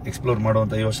ಸಿನಿಮಾಗಳನ್ನ ಎಕ್ಸ್ಪ್ಲೋರ್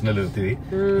ಮಾಡುವಂತ ಯೋಚನೆಯಲ್ಲಿ ಇರ್ತೀವಿ.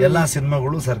 ಎಲ್ಲಾ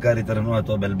ಸಿನಿಮಾಗಳು ಸರ್ಕಾರಿ ತರನೋ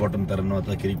ಅಥವಾ ಬೆಲ್ ಬಾಟಮ್ ತರನೋ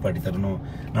ಅಥವಾ ಕಿರಿಕ್ ಪಾರ್ಟಿ ತರನೋ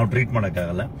ನಾವು ಟ್ರೀಟ್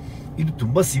ಮಾಡಕ್ಕಾಗಲ್ಲ. ಇದು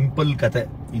ತುಂಬಾ ಸಿಂಪಲ್ ಕತೆ.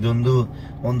 ಇದೊಂದು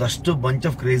ಒಂದಷ್ಟು ಬಂಚ್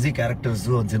ಆಫ್ ಕ್ರೇಜಿ ಕ್ಯಾರೆಕ್ಟರ್ಸ್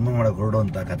ಒಂದು ಸಿನಿಮಾ ಮಾಡಕ್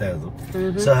ಹೊರಡುವಂತ ಕತೆ ಅದು.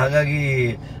 ಸೊ ಹಾಗಾಗಿ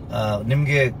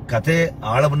ನಿಮ್ಗೆ ಕತೆ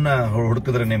ಆಳವನ್ನ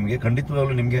ಹುಡುಕಿದ್ರೆ ನಿಮ್ಗೆ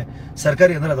ಖಂಡಿತವಾಗ್ಲೂ ನಿಮ್ಗೆ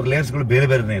ಸರ್ಕಾರಿ ಅಂದ್ರೆ ಅದ್ರ ಲೇಯರ್ಸ್ ಗಳು ಬೇರೆ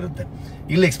ಬೇರೆನೇ ಇರುತ್ತೆ.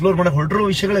 ಇಲ್ಲಿ ಎಕ್ಸ್ಪ್ಲೋರ್ ಮಾಡಕ್ ಹೊರಟಿರೋ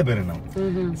ವಿಷಯಗಳೇ ಬೇರೆ ನಾವು.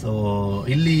 ಸೊ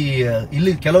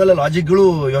ಇಲ್ಲಿ ಕೆಲವೆಲ್ಲ ಲಾಜಿಕ್ ಗಳು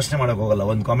ಯೋಚನೆ ಮಾಡಕ್ ಹೋಗಲ್ಲ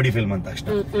ಒಂದು ಕಾಮಿಡಿ ಫಿಲ್ಮ್ ಅಂತ ತಕ್ಷಣ.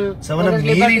 ಸೊ ಅವನ್ನ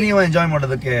ಮೀರಿ ನೀವು ಎಂಜಾಯ್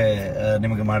ಮಾಡೋದಕ್ಕೆ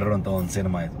ನಿಮಗೆ ಮಾಡಿರುವಂತ ಒಂದು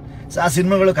ಸಿನಿಮಾ ಇದು. ಸೊ ಆ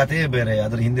ಸಿನಿಮಾಗಳು ಕಥೆಯೇ ಬೇರೆ,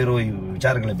 ಅದ್ರ ಹಿಂದೆ ಇರೋ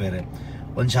ವಿಚಾರಗಳೇ ಬೇರೆ.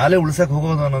 ಒಂದು ಶಾಲೆ ಉಳಿಸಕ್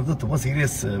ಹೋಗೋದು ಅನ್ನೋದು ತುಂಬಾ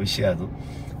ಸೀರಿಯಸ್ ವಿಷಯ ಅದು.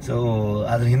 ಸೊ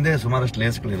ಅದ್ರ ಹಿಂದೆ ಸುಮಾರಷ್ಟು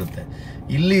ಲೇಯರ್ಸ್ಗಳು ಇರುತ್ತೆ.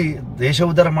 ಇಲ್ಲಿ ದೇಶ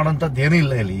ಉದ್ಧಾರ ಮಾಡೋಂಥದ್ದು ಏನೂ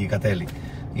ಇಲ್ಲ ಇಲ್ಲಿ ಈ ಕಥೆಯಲ್ಲಿ.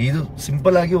 ಇದು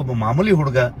ಸಿಂಪಲ್ ಆಗಿ ಒಬ್ಬ ಮಾಮೂಲಿ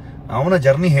ಹುಡುಗ ಅವನ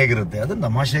ಜರ್ನಿ ಹೇಗಿರುತ್ತೆ ಅದನ್ನ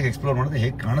ತಮಾಷೆಯಾಗಿ ಎಕ್ಸ್ಪ್ಲೋರ್ ಮಾಡೋದು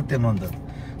ಹೇಗೆ ಕಾಣುತ್ತೆ ಅನ್ನುವಂಥದ್ದು.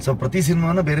 ಸೊ ಪ್ರತಿ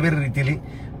ಸಿನಿಮಾನ ಬೇರೆ ಬೇರೆ ರೀತಿಲಿ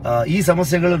ಈ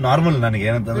ಸಮಸ್ಯೆಗಳು ನಾರ್ಮಲ್ ನನಗೆ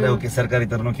ಏನಂತಂದ್ರೆ ಓಕೆ ಸರ್ಕಾರಿ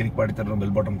ತರನೋ ಕಿರಿಕ್ಪಾಡಿ ತರನೋ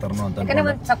ಬೆಲ್ ಬಾಟಮ್ ತರನೋ ಅಂತ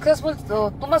ಸಕ್ಸಸ್ಫುಲ್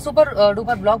ತುಂಬಾ ಸೂಪರ್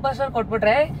ಡೂಪರ್ ಬ್ಲಾಕ್ ಬಸ್ಟರ್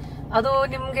ಕೊಟ್ಬಿಟ್ರೆ ಅದು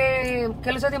ನಿಮ್ಗೆ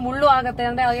ಕೆಲವು ಸತಿ ಮುಳ್ಳು ಆಗತ್ತೆ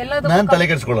ಅಂದ್ರೆ ಎಲ್ಲದೂ ನಾನು ತಲೆ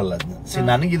ಕೆಡಿಸ್ಕೊಳ್ಳಲ್ಲ ಅದನ್ನ.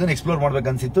 ನನಗೆ ಇದನ್ನ ಎಕ್ಸ್ಪ್ಲೋರ್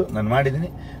ಮಾಡ್ಬೇಕನ್ಸಿತ್ತು, ನಾನು ಮಾಡಿದೀನಿ.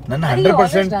 ನನ್ನ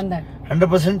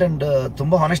 100% ಅಂಡ್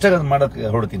ತುಂಬಾ ಹಾನೆಸ್ಟ್ ಆಗಿ ಅದನ್ನ ಮಾಡಕ್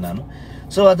ಹೊಡ್ತೀನಿ ನಾನು.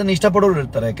 ಸೊ ಅದನ್ನ ಇಷ್ಟಪಡೋರು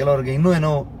ಇರ್ತಾರೆ, ಕೆಲವರಿಗೆ ಇನ್ನೂ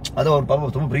ಏನೋ ಅದು ಅವ್ರ ಪಾಪ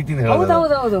ತುಂಬಾ ಪ್ರೀತಿಯಿಂದ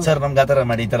ಹೇಳೋದು ಸರ್ ನಮ್ಗೆ ಆತರ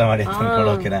ಮಾಡಿ ಈ ತರ ಮಾಡಿ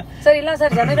ಅನ್ಕೊಳ್ಳೋಕೆನಾ ಸರ್. ಇಲ್ಲ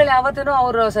ಸರ್, ಜನಗಳು ಯಾವತ್ತೂ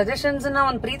ಅವ್ರ ಸಜೆಷನ್ಸ್ ನ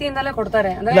ಒಂದ್ ಪ್ರೀತಿಯಿಂದಲೇ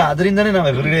ಕೊಡ್ತಾರೆ. ಇಲ್ಲ ಅದರಿಂದಾನೇ ನಾವು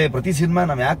ಎವ್ರಿಡೇ ಪ್ರತಿ ಸಿನಿಮಾ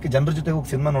ನಾವ್ ಯಾಕೆ ಜನರ ಜೊತೆ ಹೋಗಿ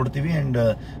ಸಿನಿಮಾ ನೋಡ್ತೀವಿ ಅಂಡ್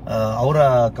ಅವರ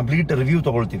ಕಂಪ್ಲೀಟ್ ರಿವ್ಯೂ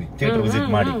ತಗೊಳ್ತೀವಿ ಥಿಯೇಟರ್ ವಿಸಿಟ್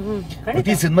ಮಾಡಿ.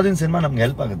 ಪ್ರತಿ ಸಿನಿಮಾದಿಂದ ಸಿನಿಮಾ ನಮ್ಗೆ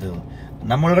ಹೆಲ್ಪ್ ಆಗುತ್ತೆ.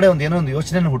 ನಮ್ಮೊಳಗಡೆ ಏನೋ ಒಂದು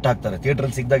ಯೋಚನೆ ಹುಟ್ಟಾಕ್ತಾರೆ, ಥಿಯೇಟರ್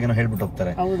ಅಲ್ಲಿ ಸಿಕ್ಕಿದಾಗ ಏನೋ ಹೇಳ್ಬಿಟ್ಟು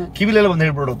ಹೋಗ್ತಾರೆ, ಕಿವಿಲೆಲ್ಲ ಒಂದ್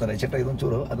ಹೇಳ್ಬಿಟ್ಟು ಹೋಗ್ತಾರೆ, ಚಟ್ಟ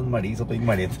ಇದೊಂಚೂರು ಅದನ್ನ ಮಾಡಿ ಸ್ವಲ್ಪ ಹಿಂಗ್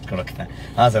ಮಾಡಿ ಅಂತ ಅನ್ಕೊಂಡೋಗ್ತಾರೆ.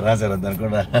 ಹಾ ಸರ್ ಅಂತ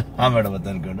ಅನ್ಕೊಂಡು ಹಾ ಮೇಡಮ್ ಅಂತ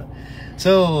ಅನ್ಕೊಂಡು.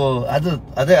 ಸೊ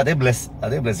ಅದೇ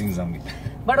ಬ್ಲೆಸ್ಸಿಂಗ್ಸ್ ನಮ್ಗೆ.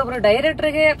 ಬಟ್ ಒಬ್ರು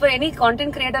ಡೈರೆಕ್ಟರ್ಗೆ ಅಥವಾ ಎನಿ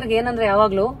ಕಾಂಟೆಂಟ್ ಕ್ರಿಯೇಟರ್ಗೆ ಏನಂದ್ರೆ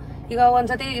ಯಾವಾಗ್ಲೂ ಈಗ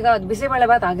ಒಂದ್ಸತಿ ಈಗ ಬಿಸಿಬೇಳೆ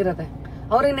ಬಾತ್ ಆಗಿರುತ್ತೆ,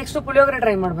 ಅವ್ರಿಗೆ ನೆಕ್ಸ್ಟ್ ಪುಳಿಯೋಗರೆ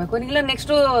ಟ್ರೈ ಮಾಡ್ಬೇಕು, ಇಲ್ಲ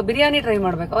ನೆಕ್ಸ್ಟ್ ಬಿರಿಯಾನಿ ಟ್ರೈ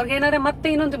ಮಾಡ್ಬೇಕು. ಅವ್ರಿಗೆ ಏನಾದ್ರೆ ಮತ್ತೆ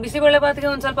ಇನ್ನೊಂದು ಬಿಸಿಬೇಳೆ ಬಾತ್ಗೆ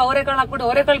ಒಂದ್ ಸ್ವಲ್ಪ ಅವರೆಕಾಳು ಹಾಕ್ಬಿಟ್ಟು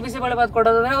ಅವರೆಕಾಳು ಬಿಸಿಬೇಳೆ ಬಾತ್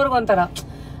ಕೊಡೋದು ಅಂದ್ರೆ ಅವ್ರಿಗೆ ಒಂಥರ.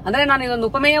 ಅಂದ್ರೆ ನಾನು ಇದೊಂದು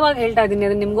ಉಪಮೇಯವಾಗಿ ಹೇಳ್ತಾ ಇದ್ದೀನಿ,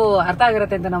 ಅದನ್ನ ನಿಮ್ಗೂ ಅರ್ಥ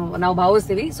ಆಗಿರುತ್ತೆ ಅಂತ ನಾವು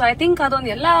ಭಾವಿಸ್ತೀವಿ. ಸೊ ಐ ಥಿಂಕ್ ಅದೊಂದು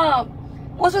ಎಲ್ಲ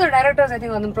most of the directors I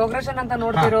think ಒಂದು ಪ್ರೋಗ್ರೆಷನ್ ಅಂತ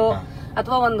ನೋಡ್ತಿರೋ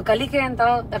ಅಥವಾ ಒಂದು ಕಲಿಕೆ ಅಂತ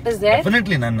ದಟ್ ಇಸ್ ದೇರ್.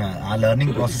 ಡೆಫಿನೆಟ್ಲಿ ನಾನು ಆ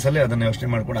ಲರ್ನಿಂಗ್ ಪ್ರಾಸೆಸ್ ಅಲ್ಲಿ ಅದನ್ನ ಯೋಚನೆ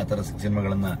ಮಾಡ್ಕೊಂಡು ಆ ತರ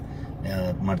ಸಿನಿಮಾಗಳನ್ನ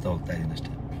ಮಾಡ್ತಾ ಹೋಗ್ತಾ ಇದ್ದೀನಿ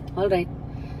ಅಷ್ಟೇ. All right.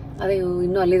 ಅದೇ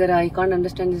ಇನ್ನು ಅಲ್ಲಿದ್ದಾರೆ I can't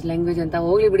understand this language ಅಂತ.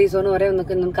 ಹೋಗ್ಲಿ ಬಿಡಿ ಸೋನು ಅವರೇ, ಒಂದು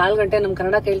 4 ಗಂಟೆ ನಮ್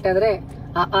ಕನ್ನಡ ಕೇಳ್ತಾ ಇದ್ರೆ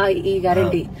ಈ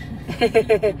ಗ್ಯಾರಂಟಿ.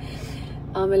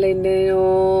 ಆಮೇಲೆ ಇನ್ನೇನು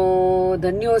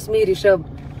ಧನ್ಯೋಸ್ಮಿ ರಿಷಬ್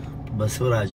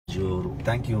ಬಸವರಾಜು ಅವರು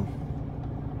thank you.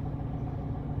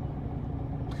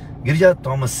 Girija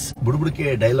Thomas ಬುಡುಬುಡಿಕೆ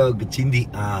dialogue ಚಿಂದಿ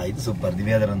ಇದು ಸೂಪರ್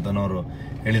ದಿವ್ಯಾಧರ್ ಅಂತನವರು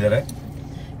ಹೇಳಿದ್ದಾರೆ.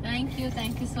 Thank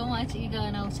you so much. ಈಗ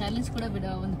ನಾವು ಚಾಲೆಂಜ್ ಕೂಡ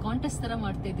ಒಂದು ಕಾಂಟೆಸ್ಟ್ ತರ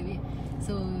ಮಾಡ್ತಾ ಇದೀವಿ.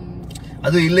 ಸೊ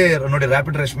ಅದು ಇಲ್ಲೇ ನೋಡಿ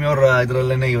ರ್ಯಾಪಿಡ್ ರಶ್ಮಿ ಅವರ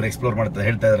ಇದ್ರಲ್ಲೇನೆ ಇವ್ರು ಎಕ್ಸ್ಪ್ಲೋರ್ ಮಾಡ್ತಾರೆ,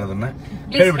 ಹೇಳ್ತಾ ಇದಾರೆ. ಅದನ್ನ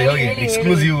ಹೇಳ್ಬಿಡಿ ಹೋಗಿ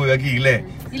ಎಕ್ಸ್ಕ್ಲೂಸಿವ್ ಆಗಿ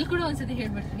ಇಲ್ಲಿ ಕೂಡ ಒಂದ್ಸತಿ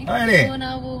ಹೇಳ್ಬಿಡ್ತೀನಿ. ಸೊ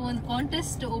ನಾವು ಒಂದು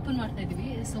ಕಾಂಟೆಸ್ಟ್ ಓಪನ್ ಮಾಡ್ತಾ ಇದೀವಿ.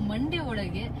 ಸೊ ಮಂಡೇ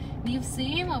ಒಳಗೆ ನೀವು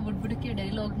ಸೇಮ್ ಆ ಬುಡ್ಬುಡಿಕೆ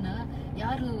ಡೈಲಾಗ್ ನ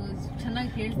ಯಾರು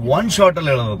ಚೆನ್ನಾಗಿ ಹೇಳ್ತಾರೆ ಒನ್ ಶಾರ್ಟ್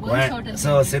ಅಲ್ಲಿ ಹೇಳಬೇಕು.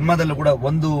 ಸೊ ಸಿನಿಮಾದಲ್ಲೂ ಕೂಡ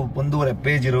 1.5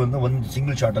 ಪೇಜ್ ಇರುವಂತ ಒಂದು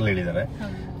ಸಿಂಗಲ್ ಶಾರ್ಟ್ ಅಲ್ಲಿ ಹೇಳಿದ್ದಾರೆ.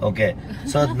 ಓಕೆ,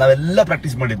 ಸೊ ನಾವೆಲ್ಲ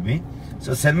ಪ್ರಾಕ್ಟೀಸ್ ಮಾಡಿದ್ವಿ. ಸೊ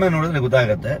ಸಿನಿಮಾ ನೋಡಿದ್ರೆ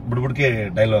ಗೊತ್ತಾಗತ್ತೆ ಬುಡ್ಬುಡಿಕೆ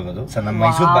ಡೈಲಾಗ್ ಅದು. ಸೊ ನಮ್ಮ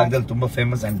ಮೈಸೂರು ಭಾಗದಲ್ಲಿ ತುಂಬಾ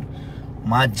ಫೇಮಸ್ ಅಂಡ್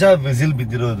ಮಜಾ ವಿಸಿಲ್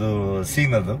ಬಿದ್ದಿರೋದು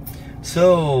ಸೀನ್ ಅದು. ಸೊ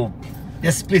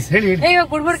ಎಸ್ ಪ್ಲೀಸ್ ಹೇಳಿ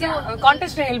ಬುಡ್ಬುಡಿಕೆ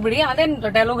ಕಾಂಟೆಸ್ಟ್ ಹೇಳ್ಬಿಡಿ, ಅದೇನ್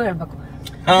ಡೈಲಾಗ್ ಹೇಳ್ಬೇಕು.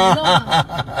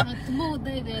 ತುಂಬಾ ಉದ್ದ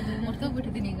ಇದೆ, ಅದು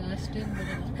ಮರ್ತೋಗ್ಬಿಟ್ಟಿದ್ದೀನಿ ಈಗ ಅಷ್ಟೇ.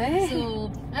 ಸೊ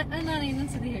ನಾನು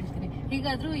ಇನ್ನೊಂದ್ಸತಿ ಹೇಳ್ತೀನಿ.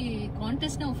 ಹೀಗಾದ್ರೂ ಈ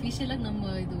ಕಾಂಟೆಸ್ಟ್ ನ ಅಫಿಷಿಯಲ್ ಆಗಿ ನಮ್ಮ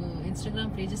ಇದು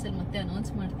ಇನ್ಸ್ಟಾಗ್ರಾಮ್ ಪೇಜಸ್ ಅಲ್ಲಿ ಮತ್ತೆ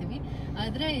ಅನೌನ್ಸ್ ಮಾಡ್ತೀವಿ.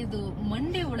 ಆದ್ರೆ ಇದು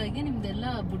ಮಂಡೇ ಒಳಗೆ ನಿಮ್ದೆಲ್ಲ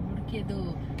ಬುಡ್ಬುಡಿಕೆದು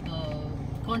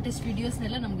ಕಾಂಟೆಸ್ಟ್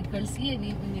ವಿಡಿಯೋಸ್ನೆಲ್ಲ ನಮ್ಗೆ ಕಳಿಸಿ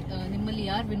ನಿಮ್ಮಲ್ಲಿ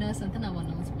ಯಾರು ವಿನ್ನರ್ಸ್ ಅಂತ ನಾವು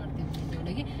ಅನೌನ್ಸ್ ಮಾಡ್ತೀವಿ ಮಂಡೇ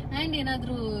ಒಳಗೆ. ಅಂಡ್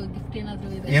ಏನಾದ್ರೂ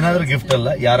ಗಿಫ್ಟ್ ಅಲ್ಲ,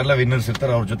 ಯಾರೆಲ್ಲ ವಿನ್ನರ್ಸ್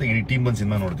ಇರ್ತಾರೆ ಅವ್ರ ಜೊತೆ ಇಡೀ ಟೀಮ್ ಬಂದು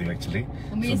ಸಿನಿಮಾ ನೋಡ್ತೀವಿ actually.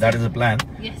 So that is a plan.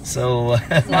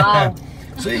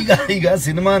 So ಈಗ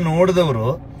ಸಿನಿಮಾ ನೋಡಿದವರು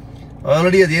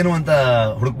ಆಲ್ರೆಡಿ ಅದೇನು ಅಂತ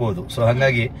ಹುಡುಕ್ಬಹುದು. ಸೊ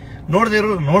ಹಂಗಾಗಿ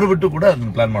ನೋಡದಿರೋ ನೋಡ್ಬಿಟ್ಟು ಕೂಡ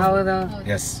ಅದನ್ನ ಪ್ಲಾನ್ ಮಾಡಬಹುದು.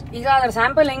 ಎಸ್, ಈಗ ಅದ್ರ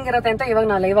ಸ್ಯಾಂಪಲ್ ಹೆಂಗಿರತ್ತೆ ಅಂತ ಇವಾಗ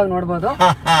ನಾವು ಲೈವ್ ಆಗಿ ನೋಡ್ಬೋದು.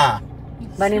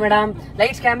 ಬನ್ನಿ ಮೇಡಮ್,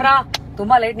 ಲೈಟ್ಸ್ ಕ್ಯಾಮ್ರಾ.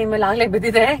 ತುಂಬಾ ಲೈಟ್ ನಿಮ್ಮ ಮೇಲೆ ಆಗ್ಲೇ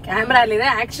ಬಿದ್ದಿದೆ, ಕ್ಯಾಮ್ರಾ ಅಲ್ಲಿದೆ,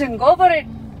 action, go for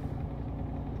it.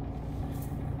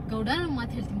 Gowda ನಾನು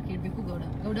ಮಾತು ಹೇಳ್ತೀನಿ ಕೇಳ್ಬೇಕು.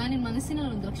 ಗೌಡ ನಿನ್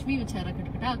ಮನಸ್ಸಿನಲ್ಲಿ ಒಂದು ಲಕ್ಷ್ಮಿ ವಿಚಾರ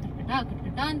ಕಟ್ಕಟ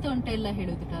ಅಂತ ಉಂಟೆಲ್ಲ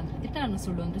ಹೇಳೋದು ತಿಟ್ಟ ಅನ್ನು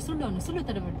ಸುಳ್ಳು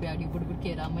ತರ ಬಿಡ್ಬೇಡಿ ಬುಡ್ಬುಡ್ಕೆ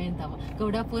ರಾಮಯ್ಯ ಅಂತವ.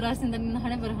 ಗೌಡ ಪೂರಾಸದಿಂದ ನಿನ್ನ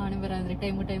ಹಣೆ ಬರ ಅಂದ್ರೆ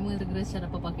ಟೈಮು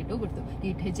ಶರಪ್ಪ ಪಾಕೆಟ್ ಹೋಗ್ಬಿಡ್ತು,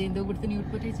 ನೀಟ್ ಹೆಜ್ಜೆಯಿಂದ ಹೋಗ್ಬಿಡ್ತು, ನೀವು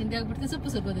ಉಟ್ಬಿಟ್ಟು ಹೆಜ್ಜೆಯಿಂದ ಆಗ್ಬಿಡ್ತು, ಸ್ವಲ್ಪ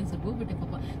ಹೋಗ್ಬಿಟ್ಟೆ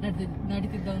ಪಾಪ.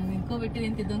 ನಡೀತಿದ್ದವ್ನು ನಿಂತ್ಕೋಬಿಟ್ಟೆ,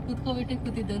 ನಿಂತಿದ್ದವ್ನು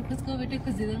ಕೂತಿದ್ದವ್ನು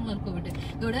ಕುಸಿದವ್ನು ಮಲ್ಕೋಬಿಟ್ಟೆ.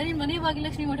 ಗೌಡ ನಿನ್ ಮನೆ ಬಾಗಿ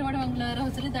ಲಕ್ಷ್ಮಿ ಮಠ ಮಂಗಳವಾರ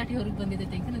ಹೊಸಲಿ ದಾಟಿ ಹೊರಗೆ ಬಂದಿದೆ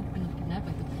ತೆಂಕ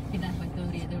ಕಿಡ್ನಾಪ್ ಆಯ್ತು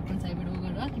ಅಂದ್ರೆ ಎದೆ ಹೊಡ್ಕೊಂಡು ಸಾಯ್ಬಿಡು.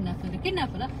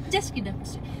 ಕಿಡ್ನಾಪ್ ಅಲ್ಲ, ಜಸ್ಟ್ ಕಿಡ್ನಾಪ್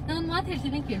ಅಷ್ಟೇ. ನಾನು ಒಂದು ಮಾತು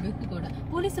ಹೇಳ್ತೀನಿ ಕೇಳ್ಬೇಕು ಗೌಡ.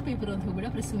 ಪೊಲೀಸ್ ಪೇಪರ್ ಅಂತ ಹೋಗ್ಬೇಡ,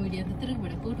 ಪ್ರೆಸ್ ಮೀಡಿಯಾ ಅಂತ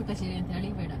ತಿರುಗಬೇಡ, ಕೋರ್ಟು ಕಚೇರಿ ಅಂತ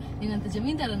ಅಳಿಬೇಡ. ನೀನಂತ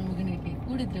ಜಮೀನ್ದಾರನ ಮಗನಿಗೆ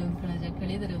ಕೂಡಿದ್ರೆ ಒಂದು ಕಣಜ,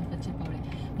 ಕಳೆದರೆ ಒಂದು ಕಚ್ಚಪಾವಳೆ.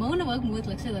 ಮೌನವಾಗಿ 30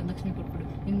 ಲಕ್ಷ ಲಕ್ಷ್ಮಿ ಕೊಟ್ಬಿಡು.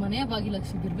 ನಿನ್ ಮನೆಯ ಬಾಗಿ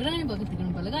ಲಕ್ಷ್ಮಿ ಬಿರ್ಬಿರಾಣಿ ಬಾಗಿ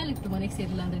ತಗೊಂಡು ಬಲಗಾಲಿಟ್ಟು ಮನೆಗೆ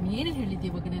ಸೇರಿಲ್ಲ ಅಂದ್ರೆ ನೀ ಏನೇ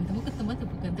ಹೇಳಿದ್ದೀಯ ಬಗ್ನೆ ಅಂತ ಮುಖ ತುಂಬ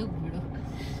ತಪ್ಪಕ್ಕಂತ ಹೋಗ್ಬಿಡು.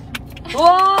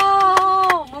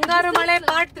 ಮುಂಗಾರು ಮಳೆ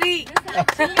ಪಾರ್ಟ್ 3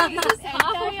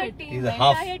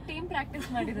 ಟೀಮ್ ಪ್ರಾಕ್ಟೀಸ್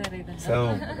ಮಾಡಿದ್ದಾರೆ.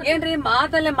 ಏನ್ರಿ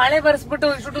ಮಾತಲ್ಲೇ ಮಳೆ ಬರ್ಸ್ಬಿಟ್ಟು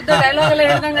ಇಷ್ಟು ಡೈಲಾಗ್ ಎಲ್ಲ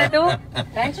ಹೇಳ್ದಂಗಾಯ್ತು.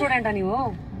 ಥ್ಯಾಂಕ್ಸ್ ಸ್ಟೂಡೆಂಟ್ ನೀವು.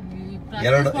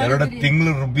 2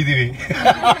 ತಿಂಗಳು ರುಬ್ಬಿದೀವಿ.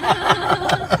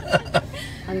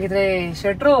 ಹಂಗಿದ್ರೆ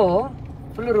ಶೆಟ್ರು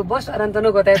ಫುಲ್ ರುಬ್ಬೋ ಸ್ಟಾರ್ ಅಂತಾನು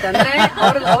ಗೊತ್ತಾಯ್ತು. ಅಂದ್ರೆ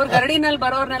ಅವ್ರ ಗರಡಿನಲ್ಲಿ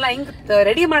ಬರೋರ್ನೆಲ್ಲ ಹೆಂಗ್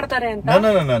ರೆಡಿ ಮಾಡ್ತಾರೆ ಅಂತ.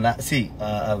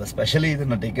 ಸ್ಪೆಷಲಿ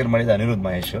ಇದನ್ನ ಟೇಕ್ ಕೇರ್ ಮಾಡಿದ ಅನಿರುದ್ಧ್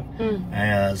ಮಹೇಶ್.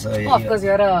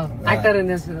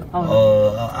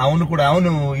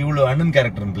 ಅವನು ಇವಳು ಅಣ್ಣನ್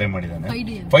ಕ್ಯಾರೆಕ್ಟರ್ ಪ್ಲೇ ಮಾಡಿದ್ದಾನೆ,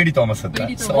 ಫೈಡಿ ಥಾಮಸ್ ಅಂತ.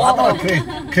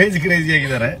 ಕ್ರೇಜಿ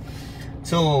ಆಗಿದ್ದಾರೆ.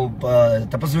 ಸೊ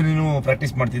ತಪಸ್ವಿನಿನೂ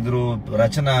ಪ್ರಾಕ್ಟೀಸ್ ಮಾಡ್ತಿದ್ರು,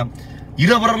 ರಚನಾ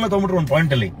ಇರೋ ಬರಲ್ಲ ತಗೊಂಡ್ಬಿಟ್ರು ಒಂದ್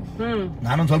ಪಾಯಿಂಟ್ ಅಲ್ಲಿ. ಹ್ಮ್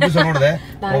ನಾನೊಂದ್ ಸ್ವಲ್ಪ ದಿವಸ ನೋಡಿದೆ,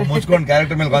 ಮುಚ್ಕೊಂಡು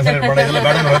ಕ್ಯಾರೆಕ್ಟರ್ ಮೇಲೆ ಕಾನ್ಸಂಟ್ರೇಟ್ ಮಾಡೋದಿಲ್ಲ,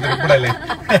 ಬೇಡ ಇಲ್ಲಿ.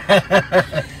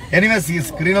 ಎನಿವೇಸ್ ಈ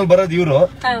ಸ್ಕ್ರೀನ್ ಅಲ್ಲಿ ಬರೋದು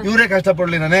ಇವರೇ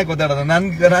ಕಷ್ಟಪಡ್ಲಿ, ನಾನೇ ಗೊತ್ತಾಡೋದು,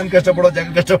 ನಾನ್ ಕಷ್ಟಪಡೋ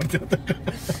ಜಾಗ ಕಷ್ಟಪಡ್ತಿರ್ತಾರೆ.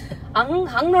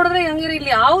 ಹಂಗ್ ನೋಡಿದ್ರೆ ಹಂಗಿರಿ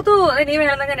ಇಲ್ಲಿ ಯಾವ್ದು ನೀವೇ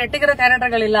ಹೇಳ್ದಂಗೆ ನೆಟ್ಟಿಗಿರೋ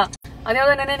ಕ್ಯಾರೆಕ್ಟರ್ಗಳಿಲ್ಲ.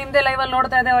 ಅದ್ಯಾವ್ದೋ ನೆನೆ ನಿಮ್ದೇ ಲೈವ್ ಅಲ್ಲಿ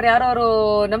ನೋಡ್ತಾ ಇದ್ದೆ, ಅವ್ರು ಯಾರೋ ಅವರು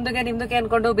ನಮ್ದುಗೆ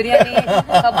ಅನ್ಕೊಂಡು ಬಿರಿಯಾನಿ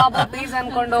ಕಬಾಬು ಪೀಸ್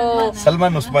ಅನ್ಕೊಂಡು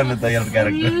ಸಲ್ಮಾನ್ ಉಸ್ಮಾನ್ ಅಂತ ಎರಡು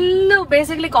character full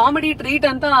basically comedy treat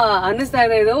ಅಂತ ಅನ್ನಿಸ್ತಾ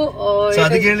ಇದೆ ಇದು.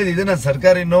 ಅದಕ್ಕೆ ಹೇಳಿದ್ ಇದನ್ನ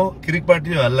ಸರ್ಕಾರಿನೋ ಕಿರಿಕ್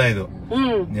ಪಾರ್ಟಿಯೋ ಅಲ್ಲ ಇದು.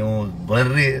 ನೀವು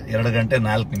ಬರ್ರಿ 2 ಗಂಟೆ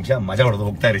 4 ನಿಮಿಷ ಮಜಾ ಹೊಡೆದು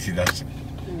ಹೋಗ್ತಾ ಇರಿಸಿದ ಅಷ್ಟೇ.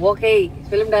 Okay,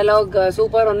 film dialogue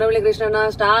super. Honnavalli ಕೃಷ್ಣನ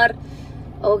ಸ್ಟಾರ್.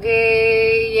 ಓಕೆ,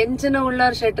 ಎಂಚನ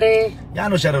ಉಳ್ಳಾರ್ ಶೆಟ್ರೆ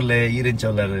ಯಾನು ಹುಷಾರಲ್ಲೇ ಈರೆಂಚ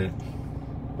ಉಳ್ಳಾರ್.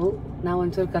 ನಾವ್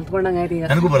ಒಂಚೂರು ಕಲ್ತ್ಕೊಂಡಂಗ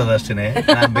ನನಗೂ ಬರೋದು ಅಷ್ಟೇನೆ.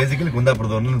 ನಾನು ಬೇಸಿಕಲಿ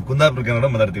ಕುಂದಾಪುರ ಕನ್ನಡ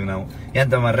ಮಾತಾಡ್ತೀವಿ ನಾವು.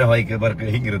 ಎಂತ ಮಾರ್ರೆ ಹೊಯ್ಕೆ ಬರ್ಕ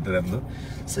ಹಿಂಗಿರುತ್ತದೆ ನಮ್ದು.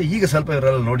 ಸೊ ಈಗ ಸ್ವಲ್ಪ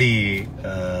ಇವರೆಲ್ಲ ನೋಡಿ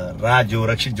ರಾಜು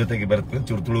ರಕ್ಷಿತ್ ಜೊತೆಗೆ ಬರ್ತೀವಿ,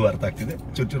 ಚೂರು ತುಳು ಅರ್ಥ ಆಗ್ತಿದೆ,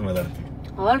 ಚೂರು ಮಾತಾಡ್ತೀವಿ.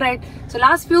 All right. So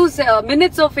last few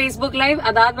minutes of Facebook live,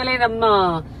 ಅದಾದ್ಮೇಲೆ ನಮ್ಮ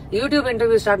ಯೂಟ್ಯೂಬ್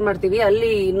ಇಂಟರ್ವ್ಯೂ ಸ್ಟಾರ್ಟ್ ಮಾಡ್ತೀವಿ.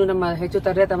 ಅಲ್ಲಿ ಇನ್ನು ನಮ್ಮ ಹೆಚ್ಚು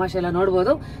ತರಲೆ ತಮಾಷೆ ಎಲ್ಲ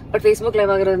ನೋಡಬಹುದು. ಬಟ್ ಫೇಸ್ಬುಕ್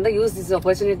ಲೈವ್ ಆಗಿರೋದ್ರಿಂದ ಯೂಸ್ ದಿಸ್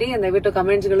ಆಪರ್ಚುನಿಟಿ. ದಯವಿಟ್ಟು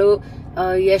ಕಮೆಂಟ್ಸ್ ಗಳು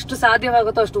ಎಷ್ಟು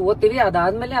ಸಾಧ್ಯವಾಗುತ್ತೋ ಅಷ್ಟು ಓದ್ತೀವಿ.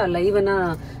 ಅದಾದ್ಮೇಲೆ ಆ ಲೈವ್ ಅನ್ನ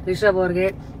ರಿಷಬ್ ಅವ್ರಿಗೆ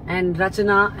ಅಂಡ್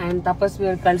ರಚನಾ ಅಂಡ್ ತಪಸ್ವಿ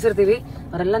ಅವ್ರಿಗೆ ಕಳ್ಸಿರ್ತೀವಿ.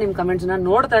 ಅವರೆಲ್ಲ ನಿಮ್ ಕಮೆಂಟ್ಸ್ ನ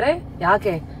ನೋಡ್ತಾರೆ.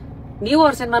 ಯಾಕೆ ನೀವು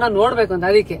ಅವ್ರ ಸಿನಿಮಾನ ನೋಡ್ಬೇಕು ಅಂತ,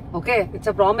 ಅದಕ್ಕೆ. Okay,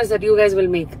 it's a promise that you guys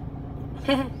will make.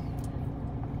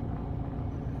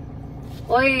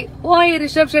 ಓಯ್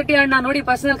ರಿಷಬ್ ಶೆಟ್ಟಿ ಅಣ್ಣ ನೋಡಿ,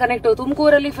 ಪರ್ಸನಲ್ ಕನೆಕ್ಟ್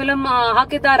ತುಮಕೂರಲ್ಲಿ ಫಿಲ್ಮ್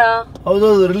ಹಾಕಿದ್ದಾರಾ?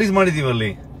 ಹೌದೌದು, ರಿಲೀಸ್ ಮಾಡಿದೀವಿ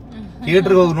ಅಲ್ಲಿ,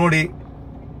 ಥಿಯೇಟರ್ ಹೋಗಿ ನೋಡಿ.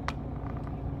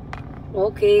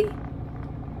 ಓಕೆ,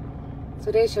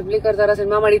 ಸುರೇಶ್ ಹೆಬ್ಳಿಕರ್ ತರ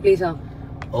ಸಿನಿಮಾ ಮಾಡಿ ಪ್ಲೀಸ್.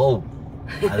 ಓ,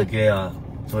 ಅದಕ್ಕೆ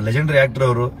ಲೆಜೆಂಡರಿ ಆಕ್ಟರ್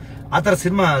ಅವರು ಆತರ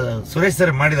ಸಿನಿಮಾ ಸುರೇಶ್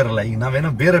ಸರ್ ಮಾಡಿದಾರಲ್ಲ. ಈಗ ನಾವೇನೋ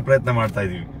ಬೇರೆ ಪ್ರಯತ್ನ ಮಾಡ್ತಾ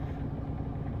ಇದೀವಿ.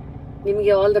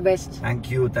 ನಿಮಗೆ all the best.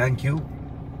 Thank you.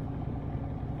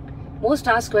 Most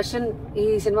ask question ಈ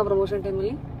ಸಿನಿಮಾ ಪ್ರಮೋಷನ್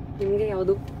ಟೈಮಲ್ಲಿ ನಿಮ್ಗೆ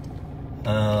ಯಾವುದು?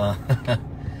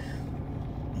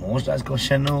 ಮೋಸ್ಟ್ ಆಸ್ಕ್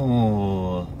ಕ್ವೆಶ್ಚನ್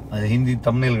ಹಿಂದಿ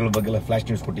ತಮ್ನೇಲ್ಗಳ ಬಗ್ಗೆ ಫ್ಲಾಶ್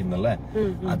ನ್ಯೂಸ್ ಕೊಟ್ಟಿದ್ನಲ್ಲ,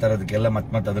 ಆ ತರದಕ್ಕೆಲ್ಲ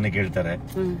ಮತ್ತೆ ಅದನ್ನೇ ಕೇಳ್ತಾರೆ.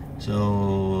 ಸೊ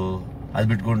ಅದ್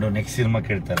ಬಿಟ್ಕೊಂಡು ನೆಕ್ಸ್ಟ್ ಸಿನಿಮಾ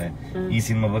ಕೇಳ್ತಾರೆ, ಈ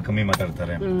ಸಿನಿಮಾ ಬಗ್ಗೆ ಕಮ್ಮಿ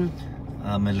ಮಾತಾಡ್ತಾರೆ.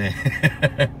 ಆಮೇಲೆ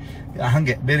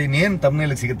ಹಂಗೆ ಬೇರೆ ಇನ್ನೇನ್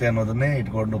ತಮ್ನೇಲ್ ಸಿಗುತ್ತೆ ಅನ್ನೋದನ್ನೇ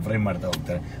ಇಟ್ಕೊಂಡು ಫ್ರೇಮ್ ಮಾಡ್ತಾ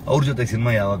ಹೋಗ್ತಾರೆ. ಅವ್ರ ಜೊತೆಗೆ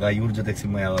ಸಿನಿಮಾ ಯಾವಾಗ, ಇವ್ರ ಜೊತೆಗೆ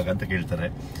ಸಿನಿಮಾ ಯಾವಾಗ ಅಂತ ಕೇಳ್ತಾರೆ.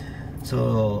 ಸೊ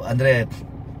ಅಂದ್ರೆ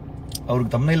ಅವ್ರಿಗೆ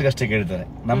ತಮ್ನೇಲ್ಗೆ ಅಷ್ಟೇ ಕೇಳ್ತಾರೆ,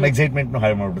 ನಮ್ಮ ಎಕ್ಸೈಟ್ಮೆಂಟ್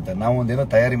ಹಾಳು ಮಾಡ್ಬಿಡ್ತಾರೆ. ನಾವು ಒಂದೇನೋ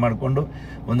ತಯಾರಿ ಮಾಡ್ಕೊಂಡು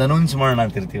ಒಂದು ಅನೌನ್ಸ್ ಮಾಡೋಣ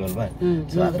ಅಂತ ಇರ್ತೀವಲ್ವಾ,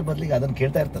 ಸೊ ಅದ್ರ ಬದಲಿಗೆ ಅದನ್ನ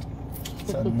ಕೇಳ್ತಾ ಇರ್ತಾರೆ.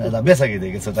 ಸೊ ಅದು ಅಭ್ಯಾಸ ಆಗಿದೆ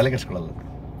ಈಗ, ಸೊ ತಲೆ ಕೆಡ್ಸ್ಕೊಳ್ಳಲ್ಲ.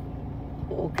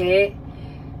 ಓಕೆ,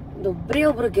 ಒಬ್ರೇ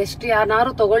ಒಬ್ರು ಗೆಸ್ಟ್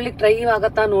ಯಾರು ತಗೊಳ್ಳಿಕ್ ಟ್ರೈ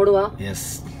ಆಗತ್ತಾ ನೋಡುವ. ಎಸ್,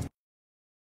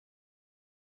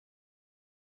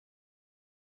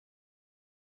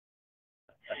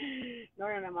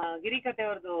 ನೋಡೋಣ ನಮ್ಮ ಗಿರಿಕತೆ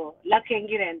ಅವ್ರದ್ದು ಲಕ್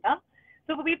ಹೆಂಗಿದೆ ಅಂತ.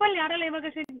 ಸೊ ಪೀಪಲ್ ಯಾರೆಲ್ಲ ಇವಾಗ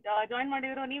ಜಾಯಿನ್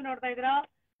ಮಾಡಿದ್ರು, ನೀವ್ ನೋಡ್ತಾ ಇದ್ದೀರಾ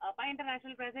pi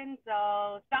international presence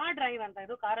star drive ಅಂತ.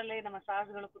 ಇದು ಕಾರಲ್ಲೇ ನಮ್ಮ ಸ್ಟಾರ್ಸ್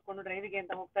ಗಳು ಕುತ್ಕೊಂಡು ಡ್ರೈವಿಗೆ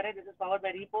ಅಂತ ಹೋಗ್ತಾರೆ. This is powered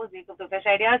by ರೀಪೋಸ್, wake up to fresh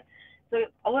ideas. So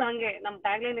ಅವ್ರು ಹಂಗೆ ನಮ್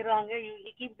ಟ್ಯಾಗ್ಲೈನ್ ಇರೋ ಹಂಗೆ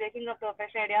you keep waking up to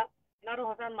fresh idea. ಏನಾದ್ರು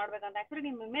ಹೊಸ ಮಾಡ್ಬೇಕಂತ. ಆಕ್ಚುಲಿ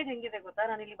ನಿಮ್ ಇಮೇಜ್ ಹೆಂಗಿದೆ ಗೊತ್ತಾ,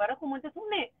 ನಾನು ಇಲ್ಲಿ ಬರೋಕ್ಕೂ ಮುಂಚೆ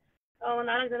ಸುಮ್ಮನೆ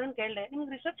 4 ಜನ ಕೇಳಿದೆ,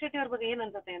 ನಿಮ್ಗೆ ರಿಷಬ್ ಶೆಟ್ಟಿ ಅವ್ರ ಬಗ್ಗೆ ಏನ್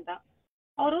ಅನ್ಸುತ್ತೆ ಅಂತ.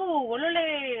 ಅವರು ಒಳ್ಳೊಳ್ಳೆ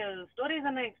ಸ್ಟೋರೀಸ್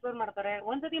ಅನ್ನ ಎಕ್ಸ್ಪ್ಲೋರ್ ಮಾಡ್ತಾರೆ.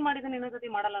 ಒಂದ್ಸತಿ ಮಾಡಿದ್ರೆ ಇನ್ನೊಂದ್ಸತಿ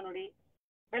ಮಾಡಲ್ಲ ನೋಡಿ.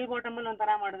 ಬೆಲ್ ಬಾಟಮ್ ಅಲ್ಲಿ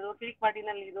ಒಂಥರ ಮಾಡಿದ್ರು, ಕಿರಿಕ್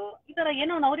ಪಾರ್ಟಿನಲ್ಲಿ ಇದು, ಈ ತರ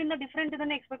ಏನೋ ಅವರಿಂದ ಡಿಫ್ರೆಂಟ್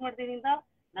ಇದನ್ನೇ ಎಕ್ಸ್ಪೆಕ್ಟ್ ಮಾಡ್ತೀನಿ ಅಂತ.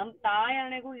 ನಮ್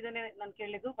ತಾಯಣೆಗೂ ಇದನ್ನೇ ನಾನು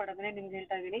ಕೇಳಿದ್ದು, ಬಟ್ ಅದನ್ನೇ ನಿಮ್ಗೆ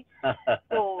ಹೇಳ್ತಾ ಇದೀನಿ.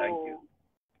 ಸೊ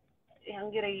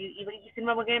ಹಂಗಿರ ಈ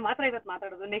ಸಿನಿಮಾ ಬಗ್ಗೆ ಮಾತ್ರ ಇವತ್ತು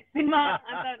ಮಾತಾಡೋದು, ನೆಕ್ಸ್ಟ್ ಸಿನಿಮಾ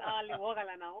ಅಂತ ಅಲ್ಲಿ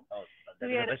ಹೋಗಲ್ಲ ನಾವು.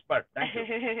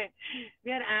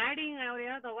 We are adding. ಅವ್ರು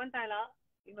ಏನೋ ತಗೊಂತಾ ಇಲ್ಲ,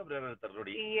 ಇನ್ನೊಬ್ರು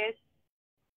ನೋಡಿ. ಎಸ್,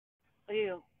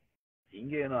 ಅಯ್ಯೋ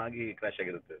ಹಿಂಗೆ ಏನೋ ಆಗಿ ಕ್ರಾಶ್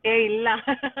ಆಗಿರುತ್ತೆ. ಇಲ್ಲ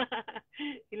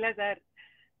ಇಲ್ಲ ಸರ್,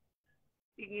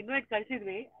 ಈಗ ಇನ್ವೈಟ್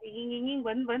ಕಳ್ಸಿದ್ವಿ, ಹಿಂಗ್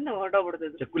ಬಂದು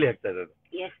ಹೊರಟೋಗ್ಬಿಡ್ತದೆ. ಚಕ್ಕುಲಿ ಆಗ್ತಾ ಇರೋದು.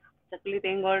 ಎಸ್, ಚಕ್ಕುಲಿ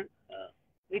ತೆಂಗೋಳ್.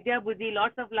 ವಿದ್ಯಾ ಬುದ್ಧಿ,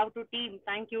 lots of love to team.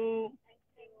 Thank you.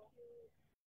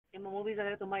 ನಿಮ್ಮ ಮೂವೀಸ್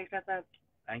ಅಂದ್ರೆ ತುಂಬಾ ಇಷ್ಟ sir.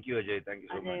 Thank you Ajay. Thank you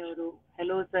so much. ಅವರು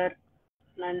ಹೆಲೋ ಸರ್.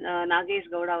 ನಾಗೇಶ್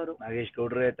ಗೌಡ ಅವರು. ನಾಗೇಶ್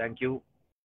ಗೌಡ್ರೆ, ಥ್ಯಾಂಕ್ ಯು.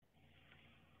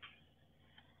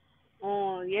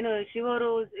 ಏನು ಶಿವ ಅವರು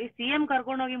ಸಿಎಂ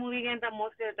ಕರ್ಕೊಂಡು ಹೋಗಿ ಮೂವಿಗೆ ಅಂತ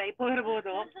ಮೋಸ್ಟ್ ಟೈಪೋ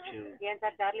ಇರ್ಬೋದು. ಏನ್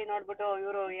ಸರ್ ಚಾರ್ಲಿ ನೋಡ್ಬಿಟ್ಟು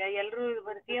ಇವರು ಎಲ್ರು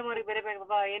ಸಿಎಂ ಅವ್ರಿಗೆ ಬೇರೆ ಬೇರೆ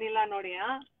ಬಾಬಾ ಏನಿಲ್ಲ ನೋಡಿ.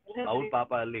 ಅವ್ರ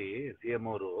ಪಾಪ ಅಲ್ಲಿ ಸಿಎಂ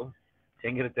ಅವರು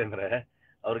ಹೆಂಗಿರುತ್ತೆ ಅಂದ್ರೆ,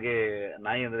 ಅವ್ರಿಗೆ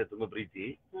ನಾಯಿ ಅಂದ್ರೆ ತುಂಬಾ ಪ್ರೀತಿ.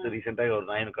 ರೀಸೆಂಟ್ ಆಗಿ ಅವ್ರ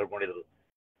ನಾಯಿನ ಕಳ್ಕೊಂಡಿದ್ರು.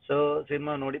 ಸೊ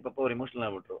ಸಿನಿಮಾ ನೋಡಿ ಪಾಪ ಅವ್ರು ಇಮೋಷನಲ್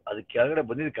ಆಗ್ಬಿಟ್ರು. ಅದ್ ಕೆಳಗಡೆ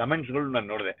ಬಂದಿದ್ದ ಕಮೆಂಟ್ಸ್ ಗಳು ನಾನು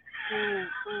ನೋಡಿದೆ.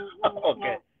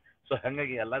 ಓಕೆ, ಸೊ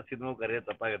ಹಂಗಾಗಿ ಎಲ್ಲಾ ಸಿನಿಮಾ ಕರೆಯೋದು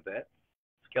ತಪ್ಪಾಗತ್ತೆ.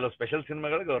 ಕೆಲವು ಸ್ಪೆಷಲ್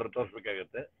ಸಿನಿಮಾಗಳಿಗೆ ಅವ್ರು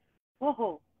ತೋರ್ಸ್ಬೇಕಾಗತ್ತೆ. ಓಹೋ,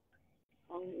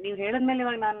 ನೀವ್ ಹೇಳಿದ್ಮೇಲೆ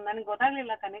ಇವಾಗ ನನ್ಗೆ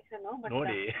ಗೊತ್ತಾಗ್ಲಿಲ್ಲ ಕನೆಕ್ಷನ್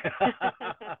ನೋಡಿ.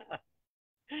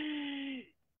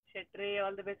 Shetty,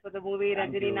 all the best for the movie.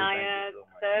 Ranjani Nayak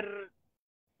sir,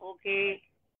 okay,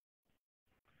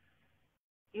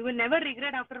 you will never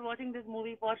regret after watching this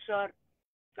movie for sure.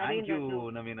 Thank you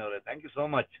Naveen ಅವರೇ, thank you so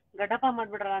much. Gaddappa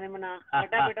ಮಾಡ್ಬಿಟ್ರಲ್ಲ ನಿಮ್ಮನ್ನ,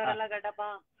 ಗಡ್ಡ ಬಿಟ್ಟವರೆಲ್ಲ ಗಡ್ಡಪ್ಪ.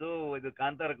 ಸೊ ಇದು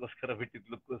ಕಾಂತಾರಕ್ಕೋಸ್ಕರ ಬಿಟ್ಟಿದ್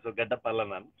ಲುಕ್, ಸೊ ಗಡ್ಡಪ್ಪ ಅಲ್ಲ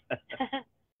ನಾನು.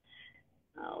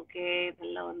 ಓಕೆ,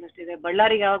 ಇದೆಲ್ಲ ಒಂದಷ್ಟಿದೆ.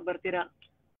 ಬಳ್ಳಾರಿಗೆ ಯಾವಾಗ ಬರ್ತೀರಾ?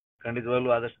 ಖಂಡಿತವಾಗ್ಲೂ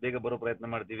ಆದಷ್ಟು ಬೇಗ ಬರೋ ಪ್ರಯತ್ನ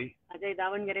ಮಾಡ್ತೀವಿ. ಅಜಯ್,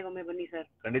 ದಾವಣಗೆರೆಗೆ ಒಮ್ಮೆ ಬನ್ನಿ ಸರ್.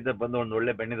 ಖಂಡಿತ ಬಂದು ಒಂದು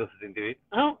ಒಳ್ಳೆ ಬೆಣ್ಣೆ ದೋಸೆ ತಿಂತೀವಿ.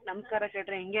 ನಮಸ್ಕಾರ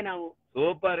ಶೆಟ್ರೆ, ಹಿಂಗೆ ನಾವು.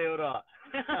 ಸೂಪರ್ ಇವರು.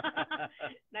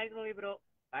 Nice movie bro.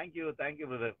 Thank you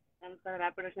brother. ನಮಸ್ಕಾರ.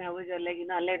 ರ್ಯಾಪಿಡ್ ರಶ್ಮಿ ಹೌಸ್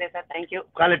ಇನ್ನೂ ಅಲ್ಲೇ ಇದೆ ಸರ್. Thank you.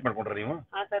 ಕಾಲೇಟ್ ಮಾಡ್ಕೊಂಡ್ರ ನೀವು?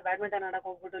 ಹಾ ಸರ್, ಬ್ಯಾಡ್ಮಿಂಟನ್ ಆಡಕ್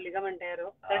ಹೋಗ್ಬಿಟ್ಟು ligament tyre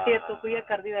 30th ಕುಯ್ಯಕ್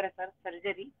ಕರ್ದಿದ್ದಾರೆ sir,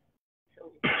 surgery.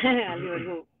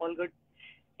 ಅಲ್ಲಿವರೆಗೂ all good.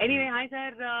 Anyway, hi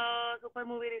sir. Super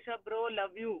movie Rishabh bro,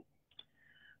 love you.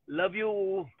 Love you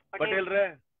Patel ರೇ,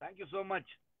 ಥ್ಯಾಂಕ್ ಯು ಸೋ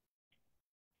ಮಚ್.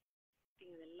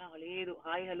 ಇದೆಲ್ಲ ಹಳೇದು.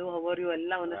 Hi, hello, how are you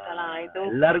ಎಲ್ಲ ಒಂದಷ್ಟು ಸಲ ಆಯ್ತು.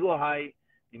 ಎಲ್ಲರಿಗೂ ಹಾಯ್.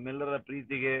 ನಿಮ್ಮೆಲ್ಲರ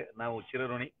ಪ್ರೀತಿಗೆ ನಾವು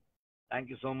ಚಿರಋಣಿ. Thank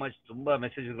you so much. ತುಂಬಾ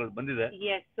ಮೆಸೇಜ್ಗಳು ಬಂದಿದೆ.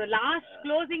 S. So last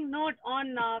closing note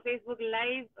on Facebook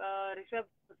live. Rishabh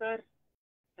sir,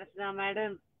 Rachana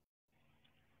madam,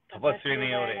 ತಪಸ್ವಿನಿ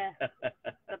ಅವರೇ,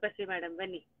 ತಪಸ್ವಿ ಮೇಡಮ್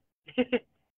ಬನ್ನಿ.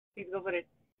 Please go for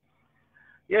it.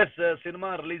 S,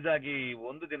 cinema release ಆಗಿ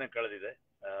ಒಂದು ದಿನ ಕಳೆದಿದೆ.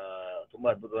 ತುಂಬಾ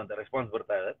ಅದ್ಭುತವಾದ ರೆಸ್ಪಾನ್ಸ್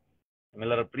ಬರ್ತಾ ಇದೆ.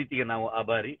 ನಿಮ್ಮೆಲ್ಲರ ಪ್ರೀತಿಗೆ ನಾವು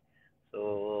ಆಭಾರಿ. ಸೊ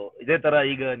ಇದೇ ತರ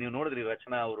ಈಗ ನೀವು ನೋಡಿದ್ರಿ,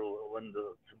 ರಚನಾ ಅವರು ಒಂದು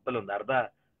ಸಿಂಪಲ್ ಒಂದು ಅರ್ಧ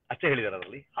ಅಷ್ಟೇ ಹೇಳಿದಾರೆ,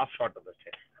 ಅದರಲ್ಲಿ ಹಾಫ್ ಶಾರ್ಟ್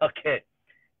ಅದಷ್ಟೇ. ಓಕೆ,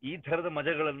 ಈ ತರದ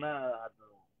ಮಜಗಳನ್ನ,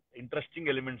 ಇಂಟ್ರೆಸ್ಟಿಂಗ್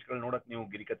ಎಲಿಮೆಂಟ್ಸ್ ಗಳು ನೋಡಕ್ ನೀವು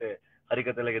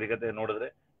ಹರಿಕತೆ ನೋಡಿದ್ರೆ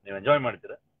ನೀವು ಎಂಜಾಯ್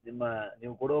ಮಾಡ್ತೀರಾ.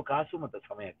 ನೀವು ಕೊಡೋ ಕಾಸು ಮತ್ತೆ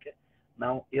ಸಮಯಕ್ಕೆ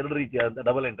ನಾವು ಎರಡು ರೀತಿಯಾದಂತ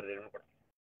ಡಬಲ್ ಎಂಟರ್ಟೈನ್ಮೆಂಟ್ ಕೊಡ್ತೀವಿ.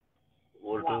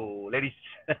 Over to ladies.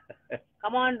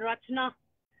 Come on Rachana.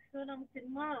 So ನಮ್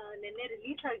ಸಿನಿಮಾ ನಿನ್ನೆ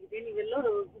ರಿಲೀಸ್ ಆಗಿದೆ.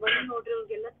 ನೀವೆಲ್ಲರೂ ಬಂದು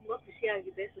ನೋಡಿರೋರಿಗೆಲ್ಲ ತುಂಬಾ ಖುಷಿ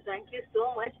ಆಗಿದೆ. So thank you so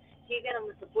much. ಹೀಗೆ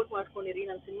ನಮ್ಗೆ ಸಪೋರ್ಟ್ ಮಾಡ್ಕೊಂಡಿರಿ.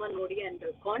 ನಮ್ ಸಿನಿಮಾ ನೋಡಿ ಅಂಡ್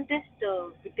ಕಾಂಟೆಸ್ಟ್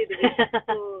ಬಿಟ್ಟಿದ್ದೀವಿ.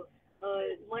 ಸೊ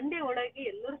ಮಂಡೇ ಒಳಗೆ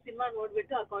ಎಲ್ಲರೂ ಸಿನಿಮಾ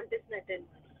ನೋಡ್ಬಿಟ್ಟು ಆ ಕಾಂಟೆಸ್ಟ್ ನ ಅಟೆಂಡ್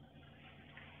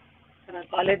ಮಾಡಿ.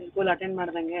 ಕಾಲೇಜ್ ಸ್ಕೂಲ್ ಅಟೆಂಡ್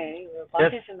ಮಾಡ್ದಂಗೆ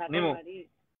ಮಾಡಿ.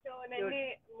 ಸೊ ನಿನ್ನೆ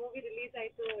ಮೂವಿ ರಿಲೀಸ್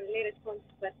ಆಯ್ತು, ಒಳ್ಳೆ ರೆಸ್ಪಾನ್ಸ್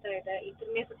ಬರ್ತಾ ಇದೆ.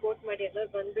 ಇದನ್ನೇ ಸಪೋರ್ಟ್ ಮಾಡಿ ಎಲ್ಲರೂ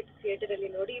ಬಂದ್ಬಿಟ್ಟು ಥಿಯೇಟರ್ ಅಲ್ಲಿ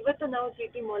ನೋಡಿ. ಇವತ್ತು ನಾವು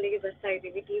ಸಿಟಿ ಮಾಲಿಗೆ ಬರ್ತಾ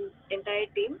ಇದ್ದೀವಿ,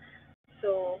 ಎಂಟೈರ್ ಟೀಮ್.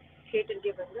 ಸೊ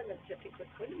ಥಿಯೇಟರ್ಗೆ ಬಂದು ನಮ್ಮ ಜೊತೆ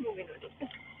ಕೂತ್ಕೊಂಡು ಮೂವಿ ನೋಡಿ.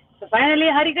 ಸೊ ಫೈನಲಿ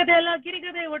ಹರಿಕತೆ ಅಲ್ಲ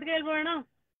ಗಿರಿಕತೆ ಒಟ್ಟಿಗೆ ಹೇಳ್ಬೋಣ.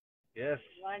 S,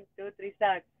 1 2 3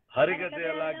 start. ಹರಿಕತೆ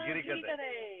ಅಲ್ಲ ಗಿರಿಕತೆ.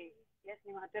 ಎಸ್,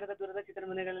 ನಿಮ್ಮ ಹತ್ತಿರದ ದೂರದ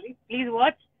ಚಿತ್ರಮಂದಿರಗಳಲ್ಲಿ ಪ್ಲೀಸ್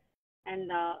ವಾಚ್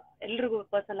ಅಂಡ್ ಎಲ್ರಿಗೂ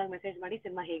ಪರ್ಸನಲ್ ಆಗಿ ಮೆಸೇಜ್ ಮಾಡಿ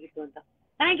ಸಿನಿಮಾ ಹೇಗಿತ್ತು ಅಂತ.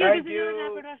 ಥ್ಯಾಂಕ್ ಯು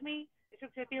ರಶ್ಮಿ,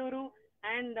 ಯಶೋಕ್ ಶೆಟ್ಟಿ ಅವರು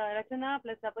ಅಂಡ್ ರಚನಾ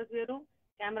ಪ್ಲಸ್ ತಪಸ್ವಿ ಅವರು,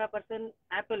 ಕ್ಯಾಮ್ರಾ ಪರ್ಸನ್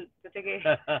ಆಪಲ್ ಜೊತೆಗೆ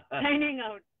ಸೈನಿಂಗ್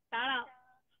ಔಟ್. ತಾಳ.